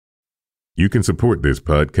You can support this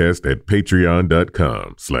podcast at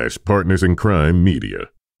patreon.com/partnersincrimemedia.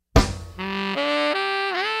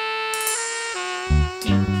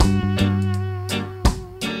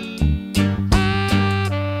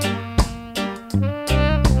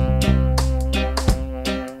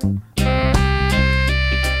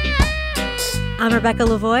 I'm Rebecca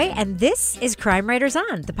Lavoie, and this is Crime Writers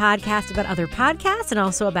On, the podcast about other podcasts and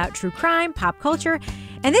also about true crime, pop culture.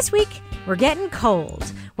 And this week, we're getting cold.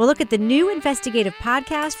 We'll look at the new investigative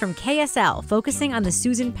podcast from KSL, focusing on the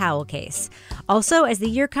Susan Powell case. Also, as the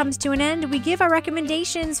year comes to an end, we give our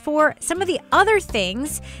recommendations for some of the other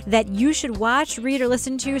things that you should watch, read, or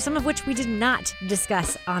listen to, some of which we did not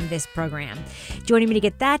discuss on this program. Joining me to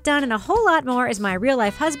get that done and a whole lot more is my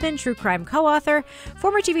real-life husband, true crime co-author,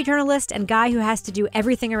 former TV journalist, and guy who has to do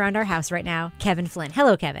everything around our house right now, Kevin Flynn.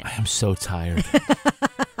 Hello, Kevin. I am so tired.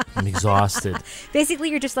 I'm exhausted. Basically,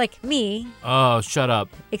 you're just like me. Oh, shut up.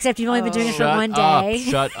 Except you've only been doing it for one Up, day.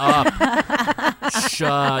 shut up.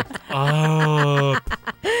 Shut up.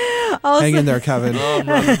 Also, Hang in there, Kevin. Oh, I'm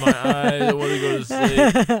rubbing my eyes. I want to go to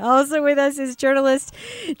sleep. Also with us is journalist,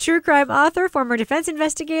 true crime author, former defense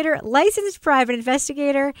investigator, licensed private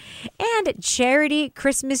investigator, and charity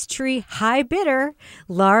Christmas tree high bidder,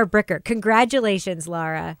 Laura Bricker. Congratulations,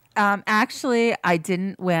 Laura. Actually, I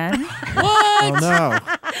didn't win. Oh, no.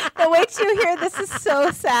 The wait till you hear this is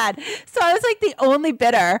so sad. So I was like the only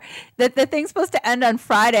bidder. That the thing's supposed to end on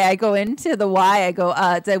Friday. I go into the Y. I go,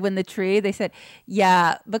 did I win the tree? They said,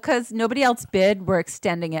 yeah, because nobody else bid, we're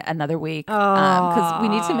extending it another week because we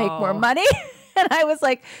need to make more money. And I was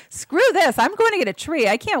like, screw this. I'm going to get a tree.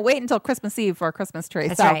 I can't wait until Christmas Eve for a Christmas tree.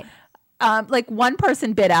 That's right. Like one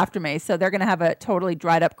person bid after me, so they're going to have a totally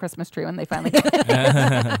dried up Christmas tree when they finally get it.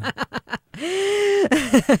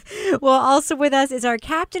 Well, also with us is our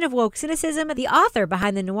captain of woke cynicism, the author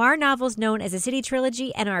behind the noir novels known as the City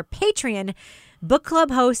Trilogy, and our Patreon book club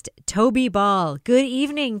host, Toby Ball. Good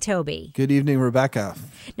evening, Toby. Good evening, Rebecca.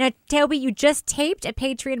 Now, Toby, you just taped a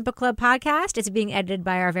Patreon book club podcast. It's being edited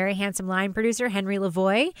by our very handsome line producer, Henry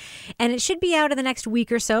Lavoie, and it should be out in the next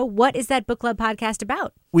week or so. What is that book club podcast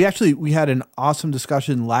about? We had an awesome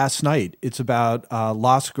discussion last night. It's about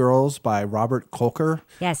Lost Girls by Robert Kolker.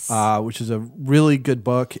 Yes. Which is a really good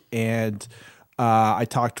book. And I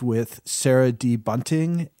talked with Sarah D.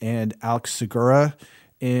 Bunting and Alex Segura,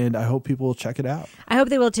 and I hope people will check it out. I hope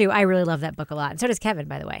they will too. I really love that book a lot. And so does Kevin,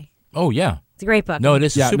 by the way. Oh, yeah. It's a great book. No, it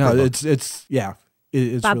is a super book.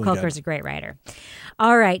 It's Bob really Kolker's a great writer.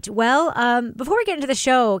 All right. Well, before we get into the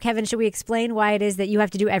show, Kevin, should we explain why it is that you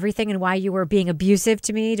have to do everything and why you were being abusive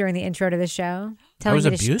to me during the intro to the show?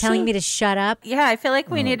 Telling me to shut up. Yeah, I feel like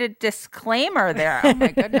we need a disclaimer there. Oh, my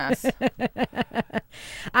goodness.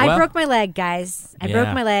 I broke my leg, guys. I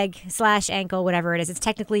broke my leg / ankle, whatever it is. It's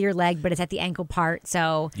technically your leg, but it's at the ankle part.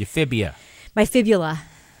 So Your fibia. my fibula.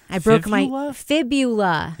 I broke my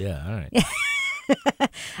fibula. Yeah, all right.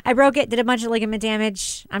 I broke it, did a bunch of ligament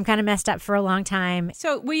damage. I'm kind of messed up for a long time.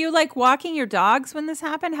 So were you like walking your dogs when this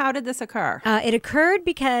happened? How did this occur? It occurred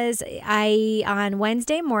because I, on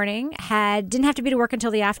Wednesday morning, didn't have to be to work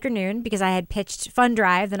until the afternoon because I had pitched Fun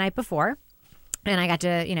Drive the night before. And I got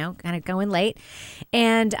to, kind of go in late.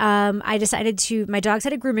 And I decided my dogs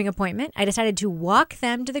had a grooming appointment. I decided to walk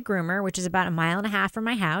them to the groomer, which is about 1.5 miles from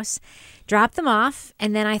my house, drop them off.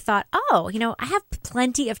 And then I thought, I have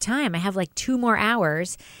plenty of time. I have like 2 more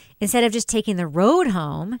hours. Instead of just taking the road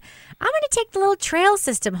home, I'm going to take the little trail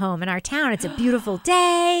system home in our town. It's a beautiful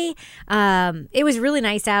day. It was really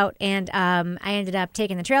nice out. And I ended up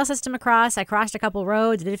taking the trail system across. I crossed a couple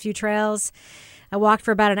roads, did a few trails. I walked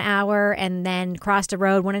for about an hour and then crossed a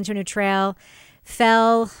road, went into a new trail,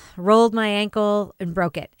 fell, rolled my ankle, and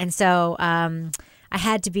broke it. And so I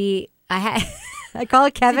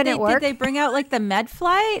called Kevin at work. Did they bring out like the med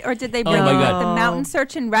flight or did they bring out the mountain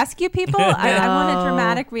search and rescue people? I want a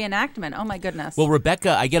dramatic reenactment. Oh, my goodness. Well,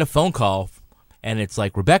 Rebecca, I get a phone call, and it's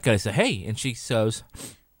like, Rebecca, I say, hey, and she says,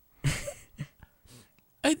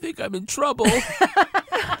 I think I'm in trouble.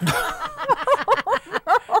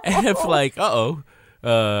 And it's like, are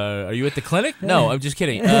you at the clinic? No, I'm just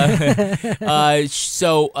kidding.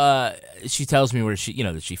 So she tells me where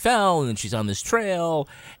that she fell, and then she's on this trail,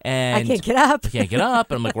 and I can't get up.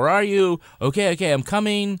 And I'm like, where are you? Okay, I'm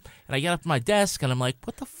coming. And I get up to my desk, and I'm like,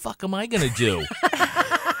 what the fuck am I gonna do?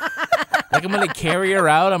 Like, I'm going to carry her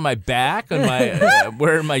out on my back, on my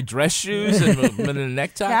wearing my dress shoes and a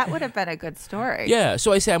necktie. That would have been a good story. Yeah.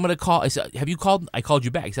 So I said, I'm going to call. I said, have you called? I called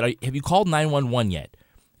you back. I said, have you called 911 yet?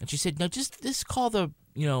 And she said, no, just call the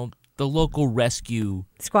local rescue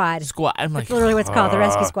squad. I'm like, that's literally what's called, the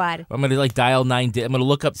rescue squad. I'm going to dial 9. I'm going to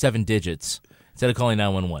look up 7 digits instead of calling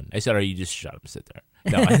 911. I said, you just shut up and sit there.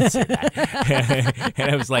 No, I didn't say that.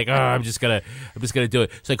 And I was like, I'm just gonna do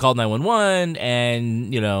it. So I called 911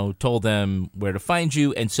 and told them where to find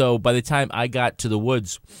you. And so by the time I got to the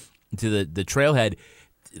woods, to the trailhead,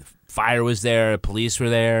 fire was there, police were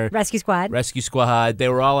there, Rescue squad. They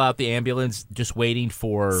were all out the ambulance, just waiting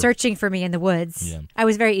for searching for me in the woods. Yeah. I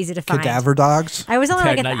was very easy to find. Cadaver dogs. I was only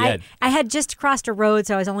like Not yet. I had just crossed a road,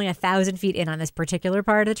 so I was only 1,000 feet in on this particular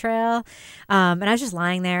part of the trail, and I was just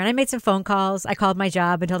lying there. And I made some phone calls. I called my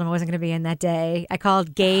job and told them I wasn't going to be in that day. I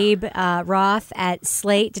called Gabe Roth at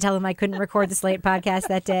Slate to tell him I couldn't record the Slate podcast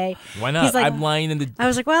that day. Why not? He's like, I'm lying in the. I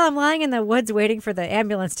was like, well, I'm lying in the woods waiting for the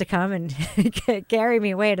ambulance to come and carry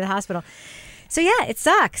me away to the hospital. So yeah, it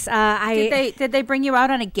sucks. Did they bring you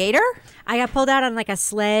out on a gator? I got pulled out on like a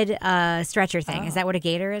sled stretcher thing. Is that what a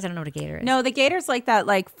gator is? I don't know what a gator is. No, the gator's like that,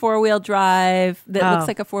 like 4-wheel drive that looks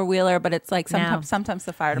like a 4-wheeler, but it's like sometimes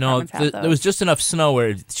the fire departments have those. There was just enough snow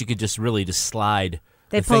where she could just slide.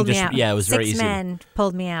 They pulled me out. Yeah, it was very easy. 6 men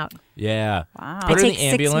pulled me out. Yeah. Wow. Put her in It the takes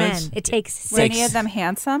 6 ambulance. men. It takes Were 6. any of them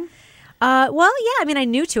handsome? Well, yeah. I mean, I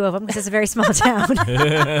knew 2 of them because it's a very small town.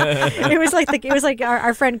 It was like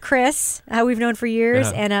our friend Chris, who we've known for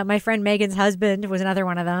years, and my friend Megan's husband was another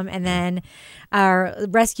one of them, and then our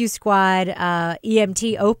rescue squad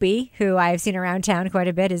EMT Opie, who I've seen around town quite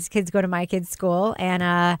a bit. His kids go to my kids' school,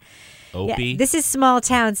 and Opie. yeah, this is small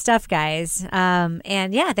town stuff, guys.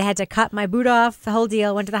 And yeah, they had to cut my boot off, the whole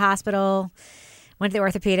deal. Went to the hospital. Went to the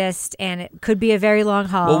orthopedist, and it could be a very long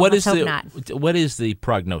haul. Well, what Let's hope not. what is the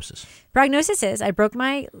prognosis? Prognosis is I broke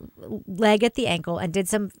my leg at the ankle and did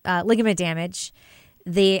some ligament damage.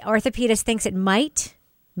 The orthopedist thinks it might,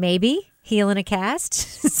 maybe, heal in a cast.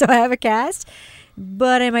 So I have a cast,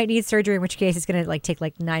 but I might need surgery, in which case it's going to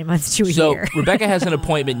take 9 months to a year. So Rebecca has an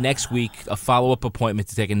appointment next week, a follow-up appointment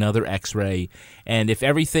to take another X-ray, and if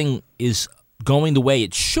everything is going the way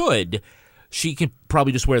it should, she can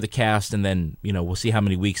probably just wear the cast, and then we'll see how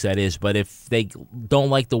many weeks that is. But if they don't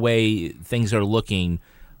like the way things are looking,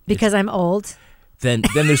 because I'm old, then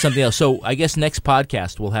there's something else. So I guess next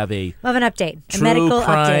podcast we'll have a we'll have an update, a true medical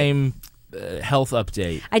crime update. Health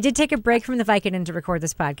update. I did take a break from the Vicodin to record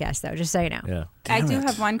this podcast, though, just so you know. Yeah. I do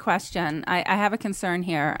have one question. I have a concern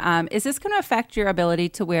here. Is this going to affect your ability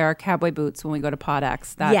to wear cowboy boots when we go to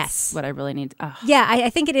PodX? That's Yes. what I really need. Yeah, I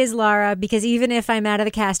think it is, Laura, because even if I'm out of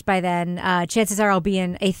the cast by then, chances are I'll be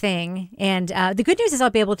in a thing. And the good news is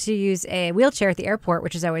I'll be able to use a wheelchair at the airport,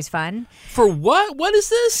 which is always fun. For what? What is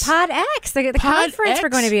this? PodX, the Pod conference X? we're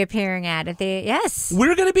going to be appearing at yes.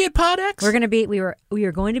 We're going to be at PodX? We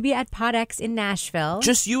are going to be at PodX in Nashville.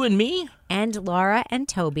 Just you and me? And Laura and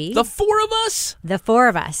Toby. The 4 of us? The 4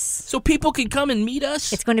 of us. So people can come and meet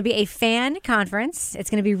us? It's going to be a fan conference.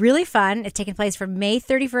 It's going to be really fun. It's taking place from May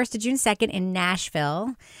 31st to June 2nd in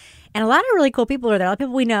Nashville. And a lot of really cool people are there. A lot of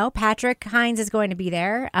people we know. Patrick Hines is going to be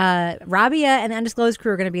there. Rabia and the Undisclosed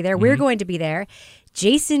crew are going to be there. We're going to be there.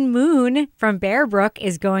 Jason Moon from Bear Brook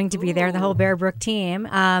is going to be there, the whole Bear Brook team,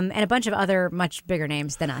 and a bunch of other much bigger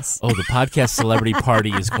names than us. Oh, the podcast celebrity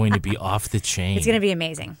party is going to be off the chain. It's going to be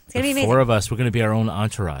amazing. It's going to be amazing. 4 of us, we're going to be our own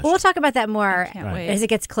entourage. We'll talk about that more can't wait. as it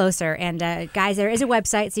gets closer. And guys, there is a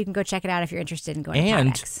website, so you can go check it out if you're interested in going to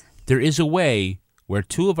And PodX. there is a way where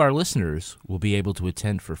 2 of our listeners will be able to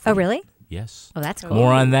attend for free. Oh, really? Yes. Oh, that's cool.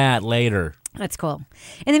 More on that later. That's cool.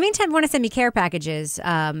 In the meantime, if you want to send me care packages, you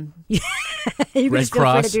can Red just feel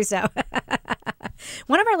free Cross. to do so.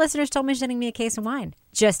 One of our listeners told me she's sending me a case of wine.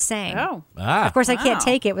 Just saying. Oh. Of course, I can't Wow.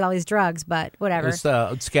 take it with all these drugs, but whatever. It's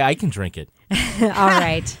okay, I can drink it. All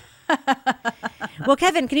right. Well,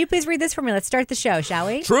 Kevin, can you please read this for me? Let's start the show, shall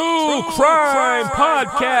we? True Crime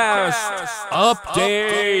Podcast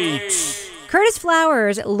Update. Curtis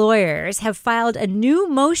Flowers' lawyers have filed a new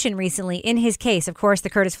motion recently in his case. Of course, the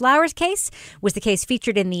Curtis Flowers case was the case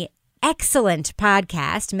featured in the excellent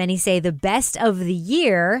podcast, many say the best of the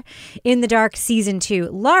year, In the Dark Season 2.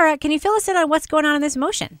 Laura, can you fill us in on what's going on in this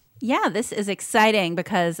motion? Yeah, this is exciting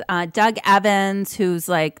because Doug Evans, who's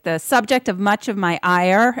like the subject of much of my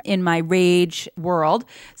ire in my rage world.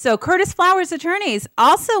 So Curtis Flowers' attorneys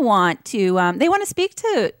also want to, they want to speak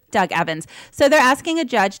to Doug Evans. So they're asking a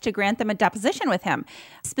judge to grant them a deposition with him.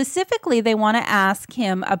 Specifically, they want to ask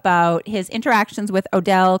him about his interactions with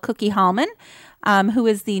Odell Cookie Hallman, who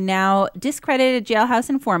is the now discredited jailhouse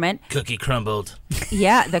informant. Cookie crumbled.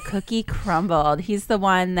 Yeah, the cookie crumbled. He's the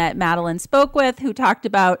one that Madeline spoke with, who talked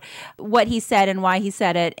about what he said and why he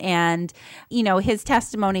said it. And, his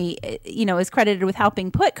testimony, is credited with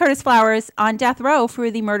helping put Curtis Flowers on death row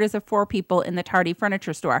for the murders of 4 people in the Tardy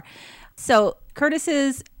furniture store. So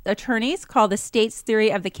Curtis's attorneys call the state's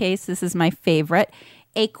theory of the case, this is my favorite,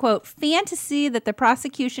 a, quote, fantasy that the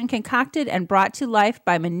prosecution concocted and brought to life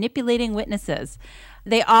by manipulating witnesses.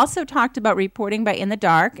 They also talked about reporting by In the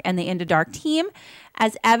Dark and the In the Dark team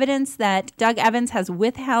as evidence that Doug Evans has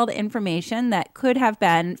withheld information that could have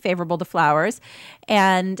been favorable to Flowers.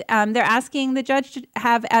 And they're asking the judge to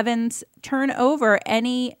have Evans turn over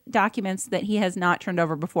any documents that he has not turned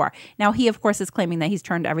over before. Now, he, of course, is claiming that he's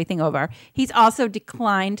turned everything over. He's also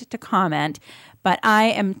declined to comment. But I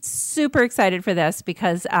am super excited for this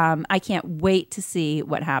because I can't wait to see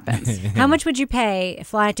what happens. How much would you pay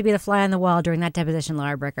to be the fly on the wall during that deposition,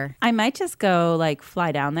 Laura Bricker? I might just go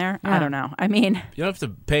fly down there. I don't know. I mean, You don't have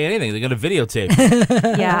to pay anything. They're going to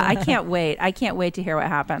videotape. yeah, I can't wait. I can't wait to hear what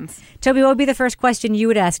happens. Toby, what would be the first question you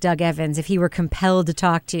would ask Doug Evans if he were compelled to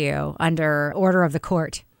talk to you under order of the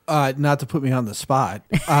court? Not to put me on the spot.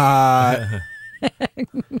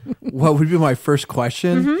 What would be my first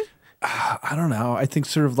question? Mm-hmm. I don't know. I think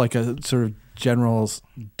sort of like a sort of general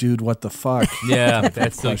dude, what the fuck? Yeah,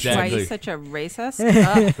 that's Why are exactly. you such a racist?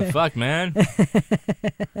 Ugh. The fuck, man.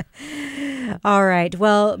 All right.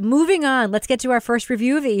 Well, moving on. Let's get to our first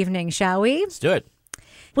review of the evening, shall we? Let's do it.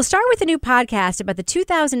 We'll start with a new podcast about the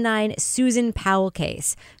 2009 Susan Powell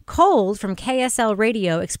case. Cold from KSL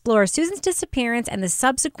Radio explores Susan's disappearance and the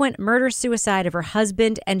subsequent murder-suicide of her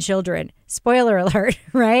husband and children. Spoiler alert,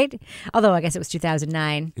 right? Although I guess it was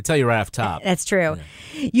 2009. They tell you right off top. That's true.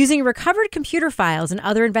 Yeah. Using recovered computer files and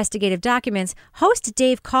other investigative documents, host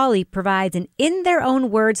Dave Cawley provides an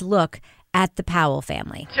in-their-own-words look at the Powell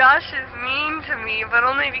family. Josh is mean to me, but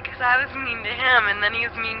only because I was mean to him, and then he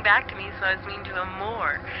was mean back to me, so I was mean to him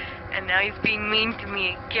more. And now he's being mean to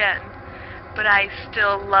me again. But I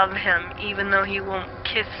still love him, even though he won't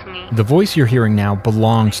kiss me. The voice you're hearing now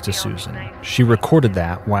belongs to Susan. She recorded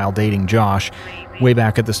that while dating Josh way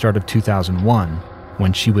back at the start of 2001,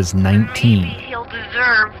 when she was 19. Maybe he'll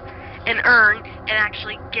deserve and earn and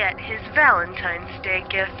actually get his Valentine's Day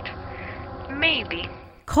gift. Maybe.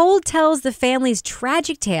 Cold tells the family's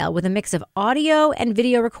tragic tale with a mix of audio and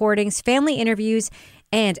video recordings, family interviews,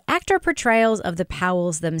 and actor portrayals of the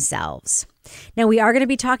Powells themselves. Now, we are going to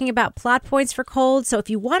be talking about plot points for Cold, so if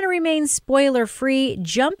you want to remain spoiler-free,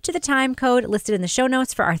 jump to the time code listed in the show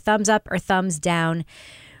notes for our thumbs up or thumbs down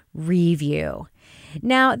review.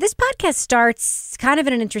 Now, this podcast starts kind of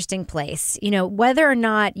in an interesting place. You know, whether or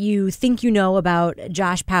not you think you know about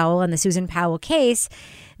Josh Powell and the Susan Powell case,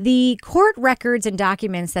 the court records and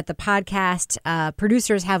documents that the podcast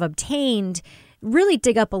producers have obtained really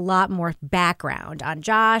dig up a lot more background on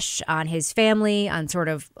Josh, on his family, on sort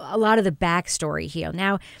of a lot of the backstory here.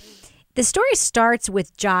 Now, the story starts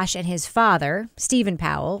with Josh and his father, Stephen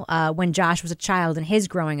Powell, when Josh was a child and his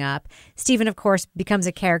growing up. Stephen, of course, becomes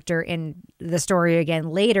a character in the story again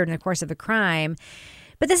later in the course of the crime.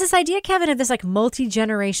 But there's this idea, Kevin, of this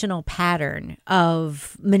multi-generational pattern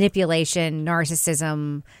of manipulation,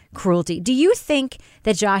 narcissism, cruelty. Do you think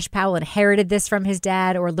that Josh Powell inherited this from his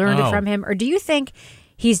dad or learned it from him? Or do you think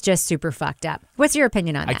he's just super fucked up? What's your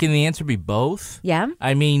opinion on that? Can the answer be both? Yeah?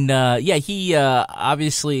 I mean, he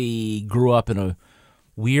obviously grew up in a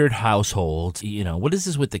weird household. You know, what is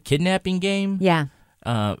this with the kidnapping game? Yeah.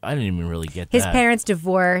 I didn't even really get His that. parents'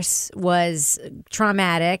 divorce was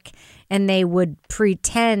traumatic, and they would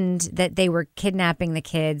pretend that they were kidnapping the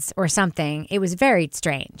kids or something. It was very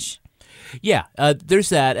strange. Yeah, there's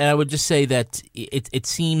that. And I would just say that it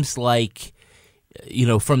seems like, you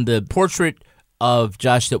know, from the portrait of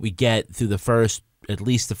Josh that we get through at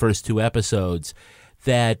least the first two episodes,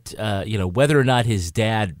 that, you know, whether or not his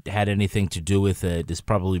dad had anything to do with it is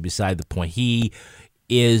probably beside the point. He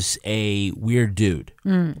is a weird dude.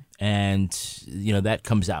 And, you know, that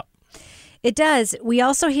comes out. It does. We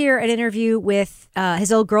also hear an interview with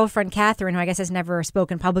his old girlfriend, Catherine, who I guess has never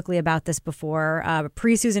spoken publicly about this before, a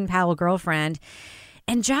pre-Susan Powell girlfriend.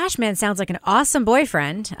 And Josh, man, sounds like an awesome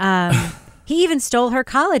boyfriend. He even stole her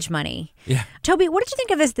college money. Yeah. Toby, what did you think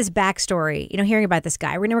of this backstory, you know, hearing about this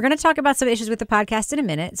guy? We're going to talk about some issues with the podcast in a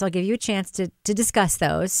minute, so I'll give you a chance to discuss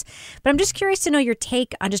those. But I'm just curious to know your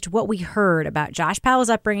take on just what we heard about Josh Powell's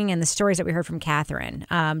upbringing and the stories that we heard from Catherine.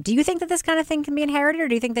 Do you think that this kind of thing can be inherited, or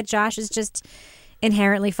do you think that Josh is just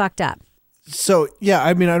inherently fucked up? So, yeah,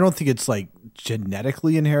 I mean, I don't think it's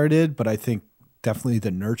genetically inherited, but I think definitely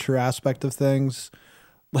the nurture aspect of things.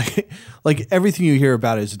 Like everything you hear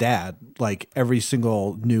about his dad, every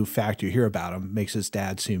single new fact you hear about him makes his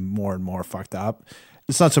dad seem more and more fucked up.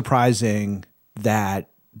 It's not surprising that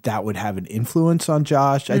would have an influence on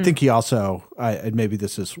Josh. I think he also, and maybe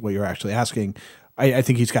this is what you're actually asking, I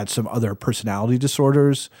think he's got some other personality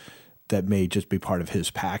disorders that may just be part of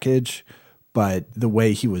his package. But the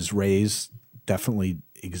way he was raised definitely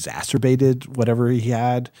exacerbated whatever he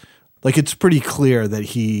had. It's pretty clear that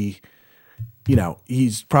he's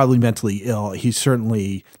probably mentally ill. He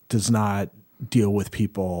certainly does not deal with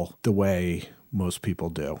people the way most people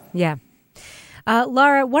do. Yeah.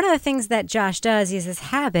 Laura, one of the things that Josh does is this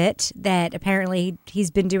habit that apparently he's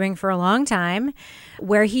been doing for a long time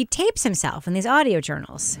where he tapes himself in these audio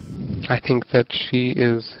journals. I think that she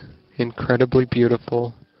is incredibly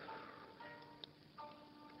beautiful.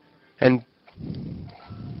 And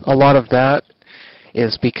a lot of that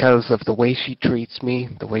is because of the way she treats me,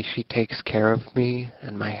 the way she takes care of me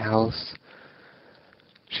and my house.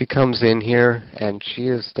 She comes in here and she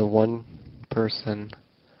is the one person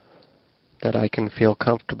that I can feel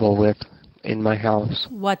comfortable with in my house.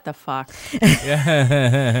 What the fuck?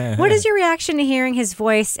 What is your reaction to hearing his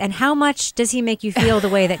voice, and how much does he make you feel the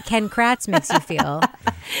way that Ken Kratz makes you feel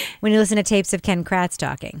when you listen to tapes of Ken Kratz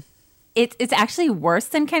talking? It's actually worse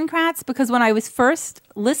than Ken Kratz, because when I was first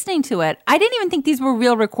listening to it, I didn't even think these were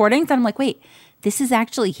real recordings. And I'm like, wait, this is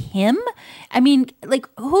actually him? I mean, like,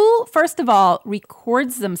 who, first of all,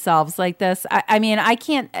 records themselves like this? I mean, I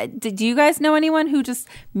can't. Do you guys know anyone who just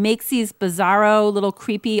makes these bizarro little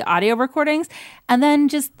creepy audio recordings? And then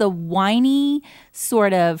just the whiny,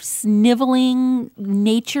 sort of sniveling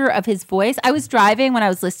nature of his voice. I was driving when I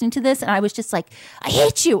was listening to this, and I was just like, I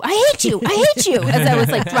hate you, I hate you, I hate you, as I was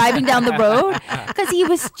like driving down the road, because he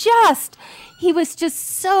was just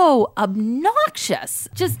so obnoxious.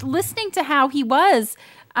 Just listening to how he was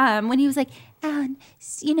when he was like,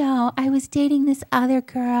 I was dating this other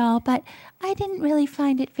girl, but I didn't really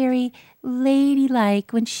find it very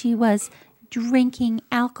ladylike when she was drinking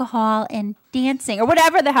alcohol and dancing or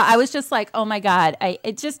whatever the hell. I was just like, oh my God.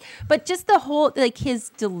 But just the whole, like, his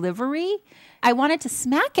delivery, I wanted to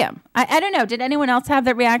smack him. I don't know. Did anyone else have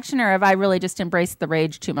that reaction, or have I really just embraced the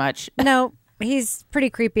rage too much? No, he's pretty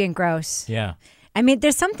creepy and gross. Yeah. I mean,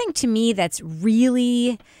 there's something to me that's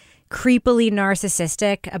really creepily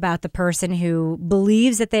narcissistic about the person who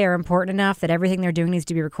believes that they are important enough that everything they're doing needs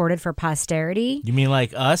to be recorded for posterity. You mean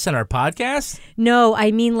like us and our podcast? No,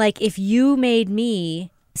 I mean like if you made me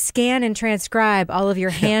scan and transcribe all of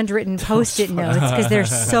your handwritten Post-it notes because they're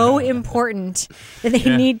so important that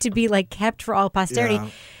they need to be like kept for all posterity. Yeah.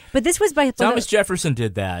 But this was by Thomas Jefferson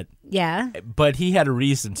did that. Yeah. But he had a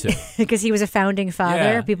reason to. Because he was a founding father.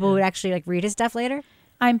 Yeah. People would actually like read his stuff later.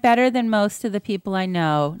 I'm better than most of the people I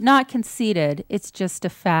know. Not conceited. It's just a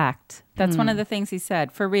fact. That's one of the things he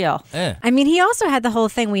said, for real. I mean, he also had the whole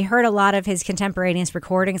thing. We heard a lot of his contemporaneous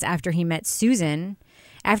recordings after he met Susan.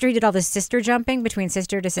 After he did all this sister jumping between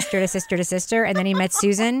sister to sister to sister to sister, and then he met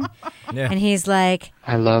Susan. Yeah. And he's like,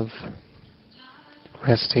 I love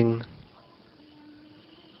resting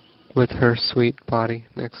with her sweet body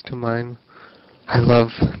next to mine. I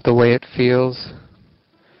love the way it feels.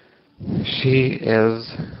 She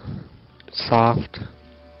is soft,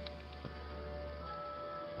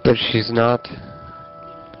 but she's not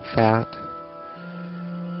fat.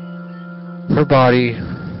 Her body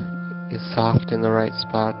is soft in the right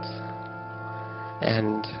spots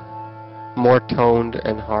and more toned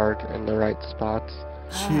and hard in the right spots.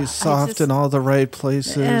 She's soft in all the right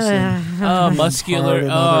places. and Oh, hard muscular. in Oh,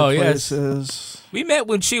 other yes. places. We met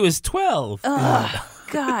when she was 12.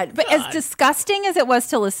 God. But as disgusting as it was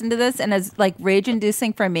to listen to this and as like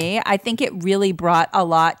rage-inducing for me, I think it really brought a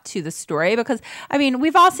lot to the story because, I mean,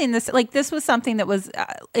 we've all seen this. Like, this was something that was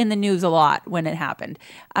in the news a lot when it happened.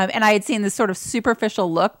 And I had seen this sort of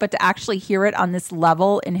superficial look, but to actually hear it on this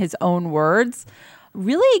level in his own words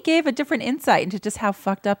really gave a different insight into just how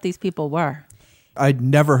fucked up these people were. I'd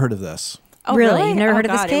never heard of this. Oh, Really? You've never heard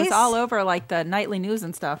of this God, case? It was all over like the nightly news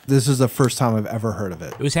and stuff. This is the first time I've ever heard of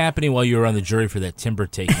it. It was happening while you were on the jury for that timber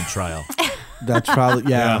taking trial. That's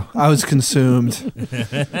probably, yeah. I was consumed. You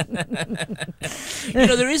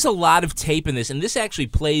know, there is a lot of tape in this, and this actually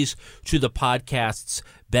plays to the podcast's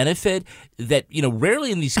benefit that, you know,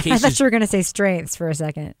 rarely in these I cases. thought you were going to say strengths for a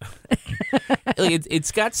second. Like,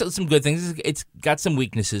 it's got some good things. It's got some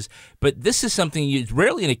weaknesses, but this is something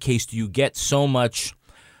rarely in a case do you get so much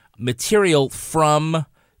material from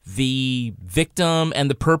the victim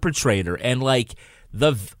and the perpetrator, and like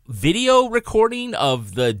the video recording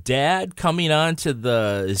of the dad coming on to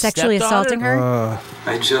the Sexually stepdaughter. assaulting her?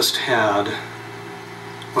 I just had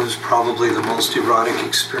what was probably the most erotic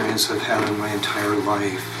experience I've had in my entire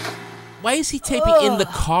life. Why is he taping in the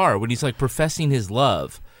car when he's like professing his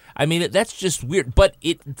love? I mean, that's just weird. But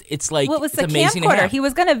it's like, Well, it was it's the amazing to camcorder. have. He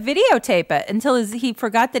was going to videotape it until he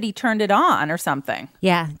forgot that he turned it on or something.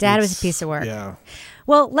 Yeah, Dad was a piece of work. Yeah.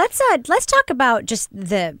 Well, let's talk about just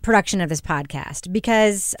the production of this podcast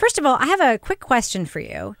because, first of all, I have a quick question for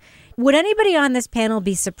you. Would anybody on this panel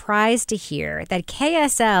be surprised to hear that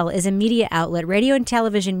KSL is a media outlet, radio and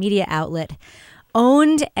television media outlet,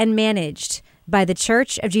 owned and managed by the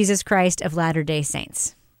Church of Jesus Christ of Latter-day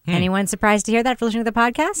Saints? Anyone surprised to hear that for listening to the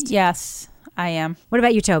podcast? Yes, I am. What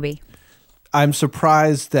about you, Toby? I'm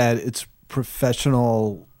surprised that it's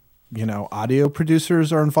professional, audio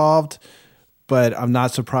producers are involved, but I'm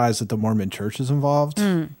not surprised that the Mormon Church is involved.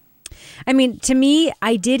 I mean, to me,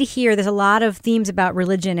 I did hear there's a lot of themes about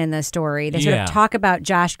religion in the story. They sort of talk about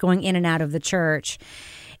Josh going in and out of the church.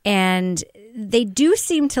 And they do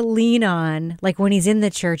seem to lean on, like, when he's in the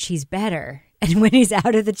church, he's better. And when he's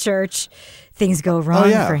out of the church, things go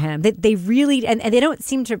wrong for him. They really, and they don't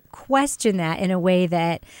seem to question that in a way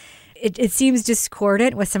that it seems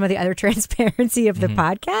discordant with some of the other transparency of the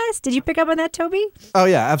podcast. Did you pick up on that, Toby? Oh,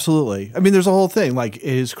 yeah, absolutely. I mean, there's a whole thing. Like,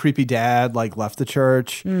 his creepy dad, left the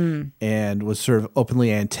church and was sort of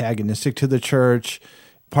openly antagonistic to the church.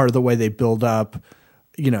 Part of the way they build up,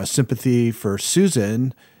 sympathy for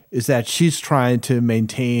Susan is that she's trying to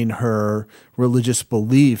maintain her religious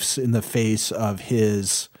beliefs in the face of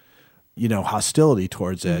his, hostility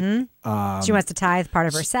towards it. She wants to tithe part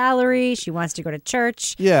of her salary. She wants to go to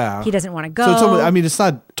church. Yeah. He doesn't want to go. So it's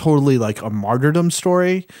not totally like a martyrdom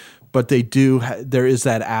story, but they do. There is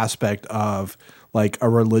that aspect of like a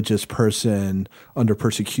religious person under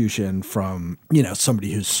persecution from,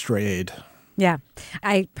 somebody who's strayed. Yeah,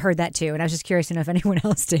 I heard that too. And I was just curious to know if anyone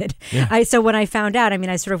else did. Yeah. So when I found out,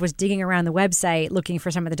 I sort of was digging around the website looking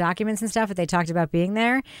for some of the documents and stuff that they talked about being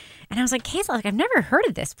there. And I was like, Hazel, I've never heard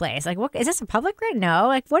of this place. Like, what is this a public grade? No.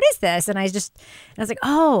 Like, what is this? And I was like,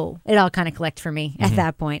 oh, it all kind of clicked for me at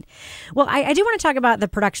that point. Well, I do want to talk about the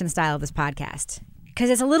production style of this podcast,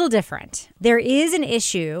 because it's a little different. There is an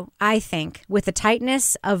issue, I think, with the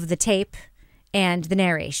tightness of the tape and the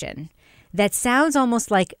narration that sounds almost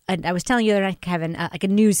like, I was telling you the other night, Kevin, like a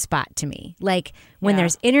news spot to me. Like when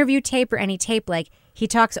there's interview tape or any tape, like he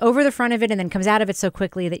talks over the front of it and then comes out of it so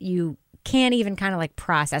quickly that you can't even kind of like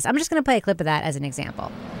process. I'm just going to play a clip of that as an example.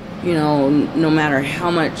 No matter how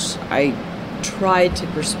much I tried to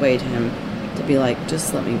persuade him to be like,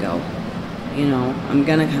 just let me go. I'm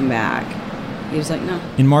going to come back. He was like, no.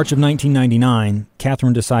 In March of 1999,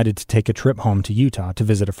 Catherine decided to take a trip home to Utah to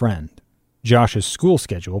visit a friend. Josh's school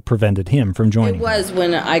schedule prevented him from joining. It was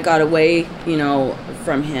when I got away,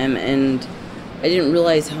 from him, and I didn't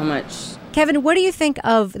realize how much. Kevin, what do you think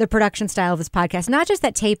of the production style of this podcast? Not just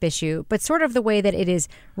that tape issue, but sort of the way that it is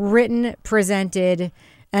written, presented,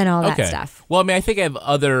 and all that stuff. Well, I think I have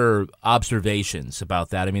other observations about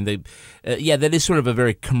that. That is sort of a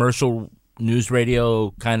very commercial news radio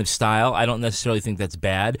kind of style. I don't necessarily think that's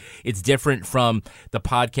bad. It's different from the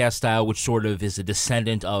podcast style, which sort of is a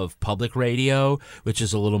descendant of public radio, which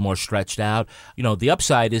is a little more stretched out. The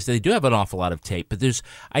upside is they do have an awful lot of tape, but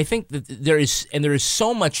I think that there is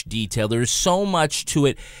so much detail. There is so much to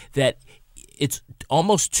it that it's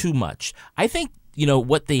almost too much. I think,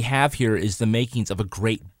 what they have here is the makings of a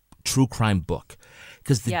great true crime book.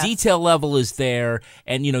 Because the detail level is there,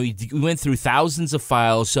 and, we went through thousands of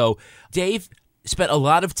files. So Dave spent a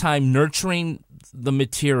lot of time nurturing the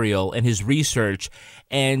material and his research,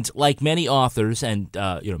 and like many authors, and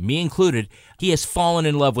me included, he has fallen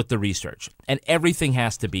in love with the research, and everything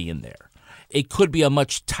has to be in there. It could be a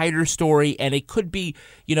much tighter story, and it could be,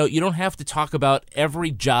 you don't have to talk about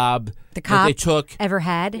every job the cop that they took. Ever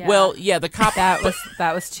had. Yeah. Well, yeah, the cop. that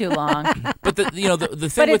was too long. But the thing but with it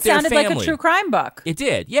their sounded family, like a true crime book. It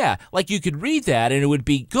did, yeah. Like you could read that and it would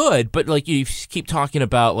be good, but like you keep talking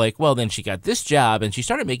about like, well, then she got this job and she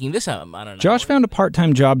started making this. I don't know. Josh found a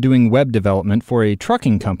part-time job doing web development for a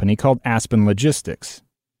trucking company called Aspen Logistics.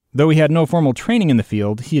 Though he had no formal training in the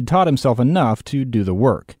field, he had taught himself enough to do the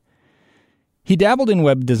work. He dabbled in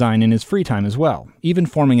web design in his free time as well, even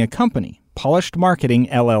forming a company, Polished Marketing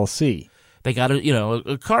LLC. They got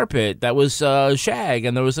a carpet that was shag,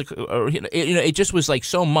 and there was it just was like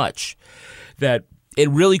so much that it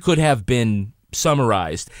really could have been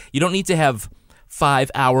summarized. You don't need to have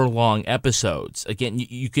 5-hour-long episodes. Again,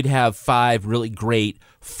 you could have 5 really great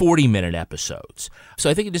 40-minute episodes.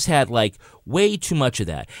 So I think it just had like way too much of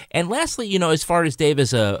that. And lastly, as far as Dave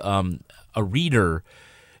as a reader,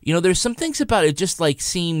 there's some things about it just like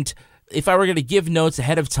seemed, if I were going to give notes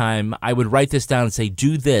ahead of time, I would write this down and say,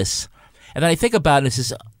 do this. And then I think about it and it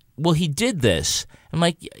says, well, he did this. I'm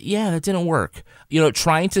like, yeah, that didn't work.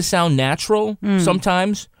 Trying to sound natural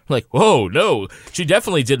sometimes. Like, whoa, no, she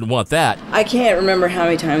definitely didn't want that. I can't remember how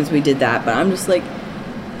many times we did that, but I'm just like,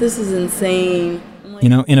 this is insane.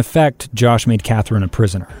 In effect, Josh made Catherine a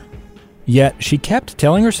prisoner. Yet she kept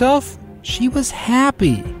telling herself she was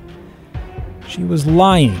happy. She was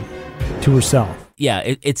lying to herself. Yeah,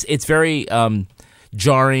 it's very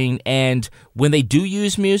jarring, and when they do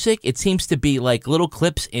use music, it seems to be like little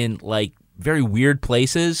clips in like very weird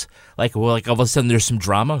places. Like all of a sudden there's some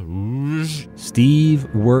drama.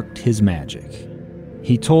 Steve worked his magic.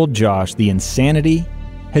 He told Josh the insanity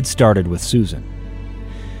had started with Susan.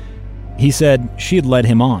 He said she had led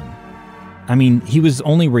him on. I mean, he was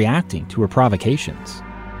only reacting to her provocations.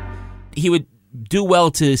 He would do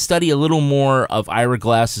well to study a little more of Ira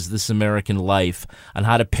Glass's This American Life on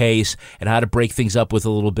how to pace and how to break things up with a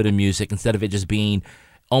little bit of music instead of it just being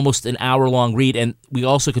almost an hour-long read. And we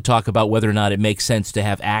also could talk about whether or not it makes sense to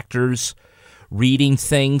have actors reading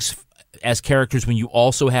things as characters when you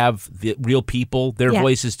also have the real people, their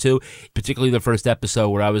voices too, particularly the first episode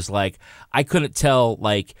where I was like, I couldn't tell,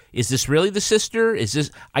 like, is this really the sister?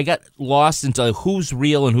 I got lost into who's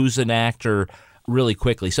real and who's an actor really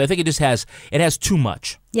quickly. So I think it has too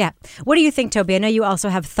much. Yeah. What do you think, Toby? I know you also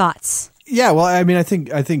have thoughts. Yeah, well, I mean, I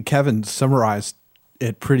think Kevin summarized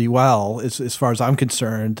it pretty well as far as I'm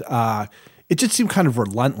concerned. It just seemed kind of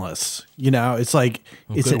relentless. It's like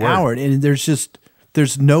it's an hour and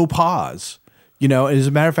there's no pause. As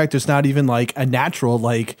a matter of fact, there's not even like a natural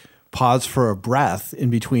pause for a breath in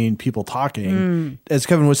between people talking. As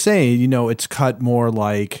Kevin was saying, it's cut more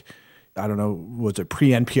like, I don't know, was it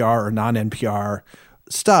pre-NPR or non-NPR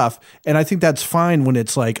stuff? And I think that's fine when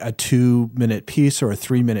it's like a 2-minute piece or a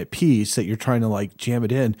 3-minute piece that you're trying to jam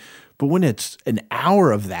it in. But when it's an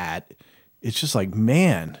hour of that, it's just like,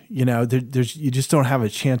 man, there's you just don't have a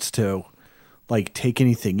chance to take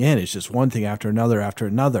anything in. It's just one thing after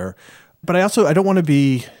another. But I don't want to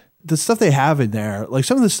be the stuff they have in there.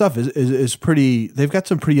 Some of the stuff is pretty. They've got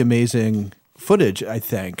some pretty amazing footage, I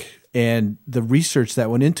think, and the research that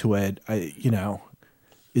went into it,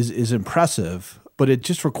 is impressive. But it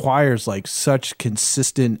just requires such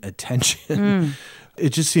consistent attention.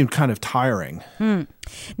 It just seemed kind of tiring.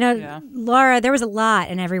 Now, Laura, there was a lot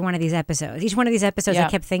in every one of these episodes. Each one of these episodes, I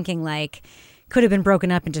kept thinking could have been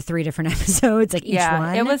broken up into 3 different episodes, each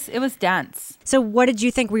one. it was dense. So what did you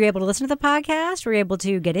think? Were you able to listen to the podcast? Were you able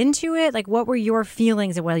to get into it? What were your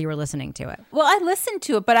feelings while you were listening to it? Well, I listened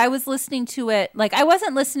to it, but I was listening to it, I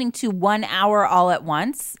wasn't listening to 1 hour all at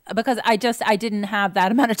once because I didn't have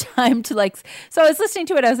that amount of time to so I was listening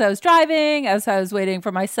to it as I was driving, as I was waiting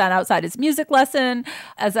for my son outside his music lesson,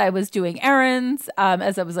 as I was doing errands,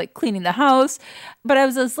 as I was cleaning the house. But I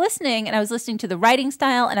was listening, and I was listening to the writing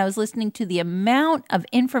style, and I was listening to the amount of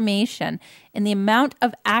information and the amount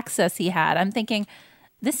of access he had. I'm thinking,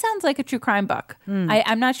 this sounds like a true crime book.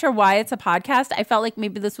 I'm not sure why it's a podcast. I felt like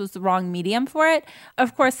maybe this was the wrong medium for it.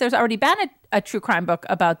 Of course, there's already been a true crime book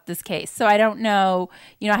about this case. So I don't know,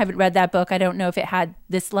 I haven't read that book. I don't know if it had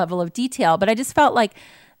this level of detail, but I just felt like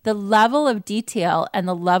the level of detail and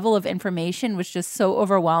the level of information was just so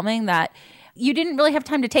overwhelming that you didn't really have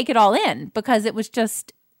time to take it all in because it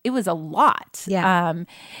was a lot. Yeah.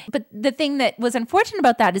 But the thing that was unfortunate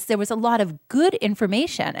about that is there was a lot of good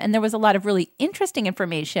information and there was a lot of really interesting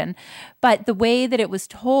information. But the way that it was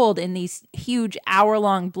told in these huge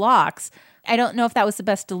hour-long blocks, I don't know if that was the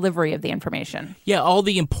best delivery of the information. Yeah, all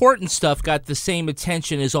the important stuff got the same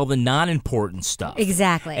attention as all the non-important stuff.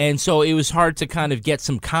 Exactly. And so it was hard to kind of get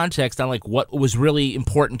some context on what was really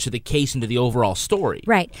important to the case and to the overall story.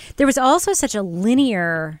 Right. There was also such a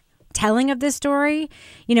linear telling of this story.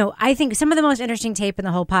 I think some of the most interesting tape in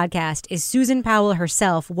the whole podcast is Susan Powell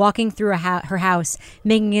herself walking through her house,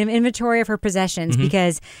 making an inventory of her possessions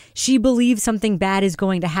because she believes something bad is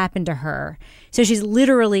going to happen to her. So she's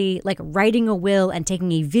literally writing a will and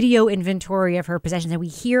taking a video inventory of her possessions, and we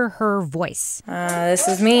hear her voice. This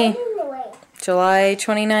is me, July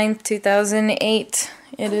 29th, 2008.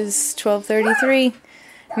 It is 12:33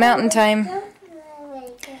 Mountain Time.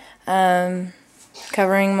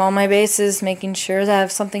 Covering all my bases, making sure that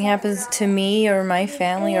if something happens to me or my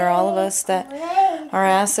family or all of us, that our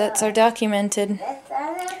assets are documented.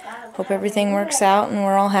 Hope everything works out and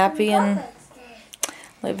we're all happy and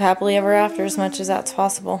live happily ever after as much as that's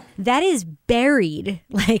possible. That is buried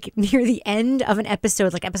near the end of an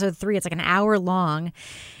episode, episode 3. It's an hour long.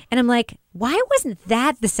 And I'm like, why wasn't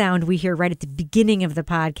that the sound we hear right at the beginning of the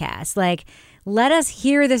podcast? Let us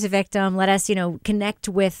hear this victim. Let us, connect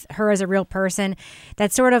with her as a real person.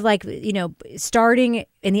 That's sort of starting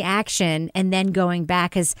in the action and then going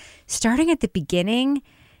back. Because starting at the beginning,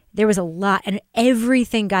 there was a lot and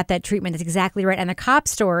everything got that treatment. That's exactly right. And the cop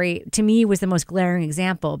story, to me, was the most glaring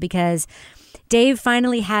example because Dave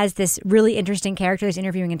finally has this really interesting character he's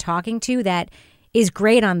interviewing and talking to that is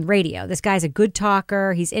great on radio. This guy's a good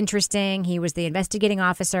talker. He's interesting. He was the investigating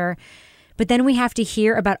officer. But then we have to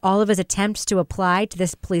hear about all of his attempts to apply to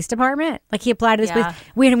this police department. He applied to this police.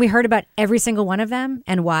 We heard about every single one of them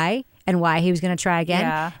and why. and why he was going to try again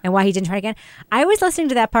Yeah. and why he didn't try again. I was listening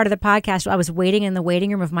to that part of the podcast while I was waiting in the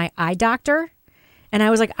waiting room of my eye doctor. And I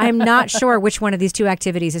was like, I'm not sure which one of these two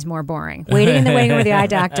activities is more boring. Waiting in the waiting room with the eye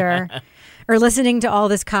doctor or listening to all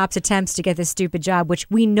this cop's attempts to get this stupid job, which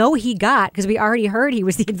we know he got because we already heard he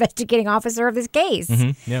was the investigating officer of this case.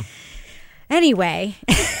 Yeah. Anyway.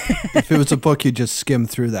 If it was a book, you just skim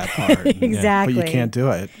through that part. Exactly. But you can't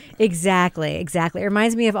do it. Exactly. It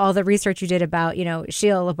reminds me of all the research you did about,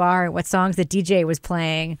 Sheila LaBar and what songs the DJ was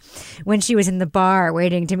playing when she was in the bar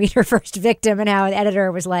waiting to meet her first victim, and how the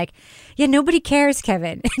editor was like, yeah, nobody cares,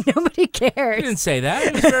 Kevin. Nobody cares. You didn't say that.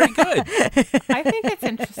 It was very good. I think it's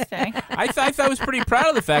interesting. I thought I was pretty proud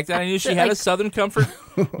of the fact that I knew she had a Southern Comfort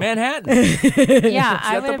Manhattan. Yeah,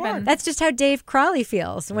 I at the would have bar. been. That's just how Dave Crawley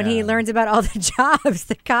feels when he learns about all the jobs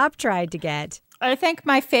the cop tried to get. I think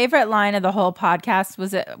my favorite line of the whole podcast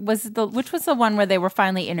which was the one where they were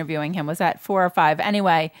finally interviewing him? Was that 4 or 5?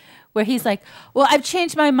 Anyway, where he's like, well, I've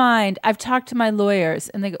changed my mind. I've talked to my lawyers.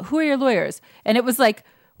 And they go, who are your lawyers? And it was like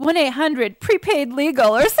 1-800 prepaid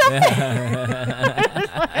legal or something.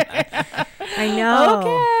 I know.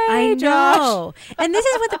 Okay, I know. Josh. And this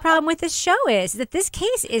is what the problem with this show is, that this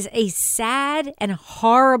case is a sad and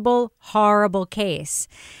horrible, horrible case.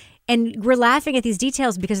 And we're laughing at these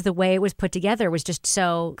details because the way it was put together was just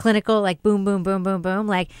so clinical, like boom, boom, boom, boom, boom.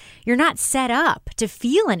 Like you're not set up to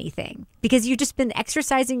feel anything because you've just been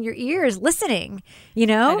exercising your ears listening, I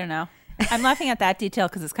don't know. I'm laughing at that detail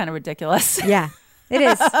because it's kind of ridiculous. Yeah, it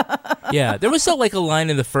is. Yeah, there was like a line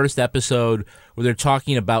in the first episode where they're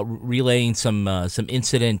talking about relaying some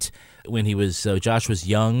incident when Josh was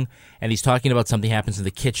young, and he's talking about something happens in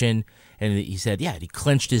the kitchen, and he said, yeah, he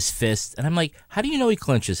clenched his fist, and I'm like, how do you know he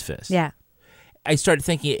clenched his fist? Yeah. I started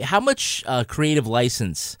thinking, how much creative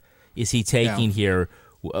license is he taking here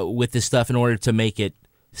with this stuff in order to make it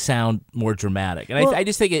sound more dramatic? And I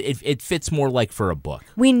just think it fits more like for a book.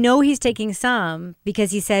 We know he's taking some because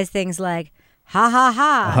he says things like, ha, ha,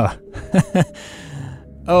 ha.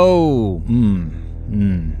 Oh,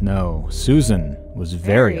 no. Susan was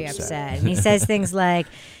very upset. And he says things like,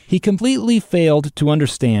 He completely failed to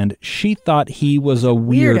understand she thought he was a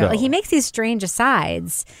weirdo. Like, he makes these strange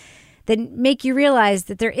asides that make you realize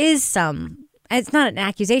that there is some, it's not an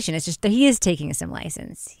accusation, it's just that he is taking some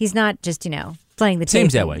license. He's not just, playing the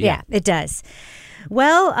Seems tape. that way, yeah. It does.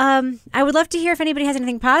 Well, I would love to hear if anybody has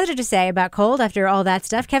anything positive to say about Cold after all that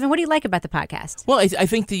stuff. Kevin, what do you like about the podcast? Well, I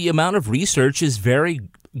think the amount of research is very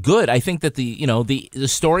good. I think that the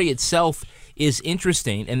story itself is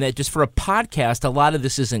interesting, and that just for a podcast, a lot of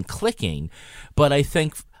this isn't clicking. But I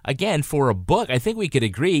think, again, for a book, I think we could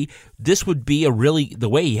agree this would be the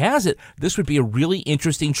way he has it, this would be a really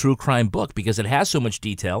interesting true crime book because it has so much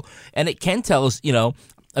detail, and it can tell us,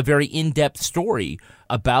 a very in-depth story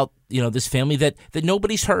about this family that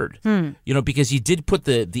nobody's heard. Because he did put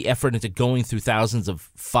the effort into going through thousands of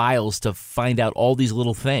files to find out all these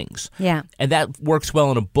little things. Yeah. And that works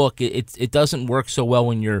well in a book. It doesn't work so well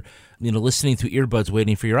when you're listening through earbuds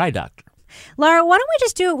waiting for your eye doctor. Laura, why don't we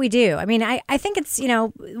just do what we do? I mean, I think it's,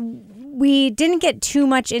 we didn't get too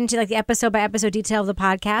much into like the episode by episode detail of the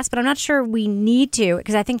podcast, but I'm not sure we need to,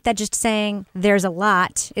 because I think that just saying there's a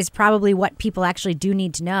lot is probably what people actually do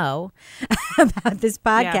need to know about this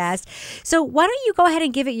podcast. Yes. So why don't you go ahead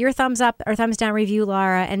and give it your thumbs up or thumbs down review,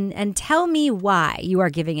 Laura, and tell me why you are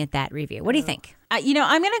giving it that review. What do you think? I'm going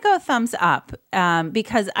to go thumbs up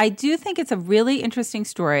because I do think it's a really interesting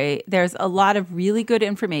story. There's a lot of really good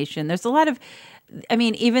information. There's a lot of,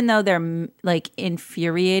 even though they're like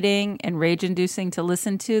infuriating and rage-inducing to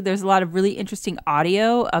listen to, there's a lot of really interesting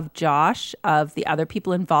audio of Josh, of the other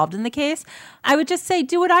people involved in the case. I would just say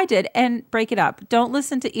do what I did and break it up. Don't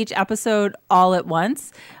listen to each episode all at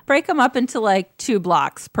once. Break them up into like 2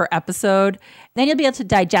 blocks per episode. Then you'll be able to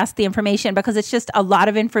digest the information because it's just a lot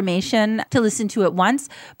of information to listen to at once.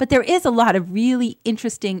 But there is a lot of really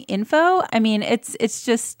interesting info. It's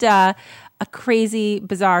just a crazy,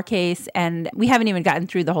 bizarre case, and we haven't even gotten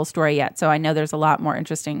through the whole story yet. So I know there's a lot more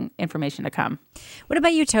interesting information to come. What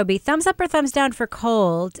about you, Toby? Thumbs up or thumbs down for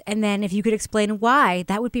Cold? And then if you could explain why,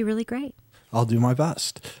 that would be really great. I'll do my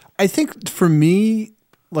best. I think for me,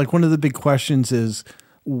 like one of the big questions is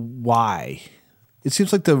why? It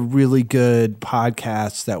seems like the really good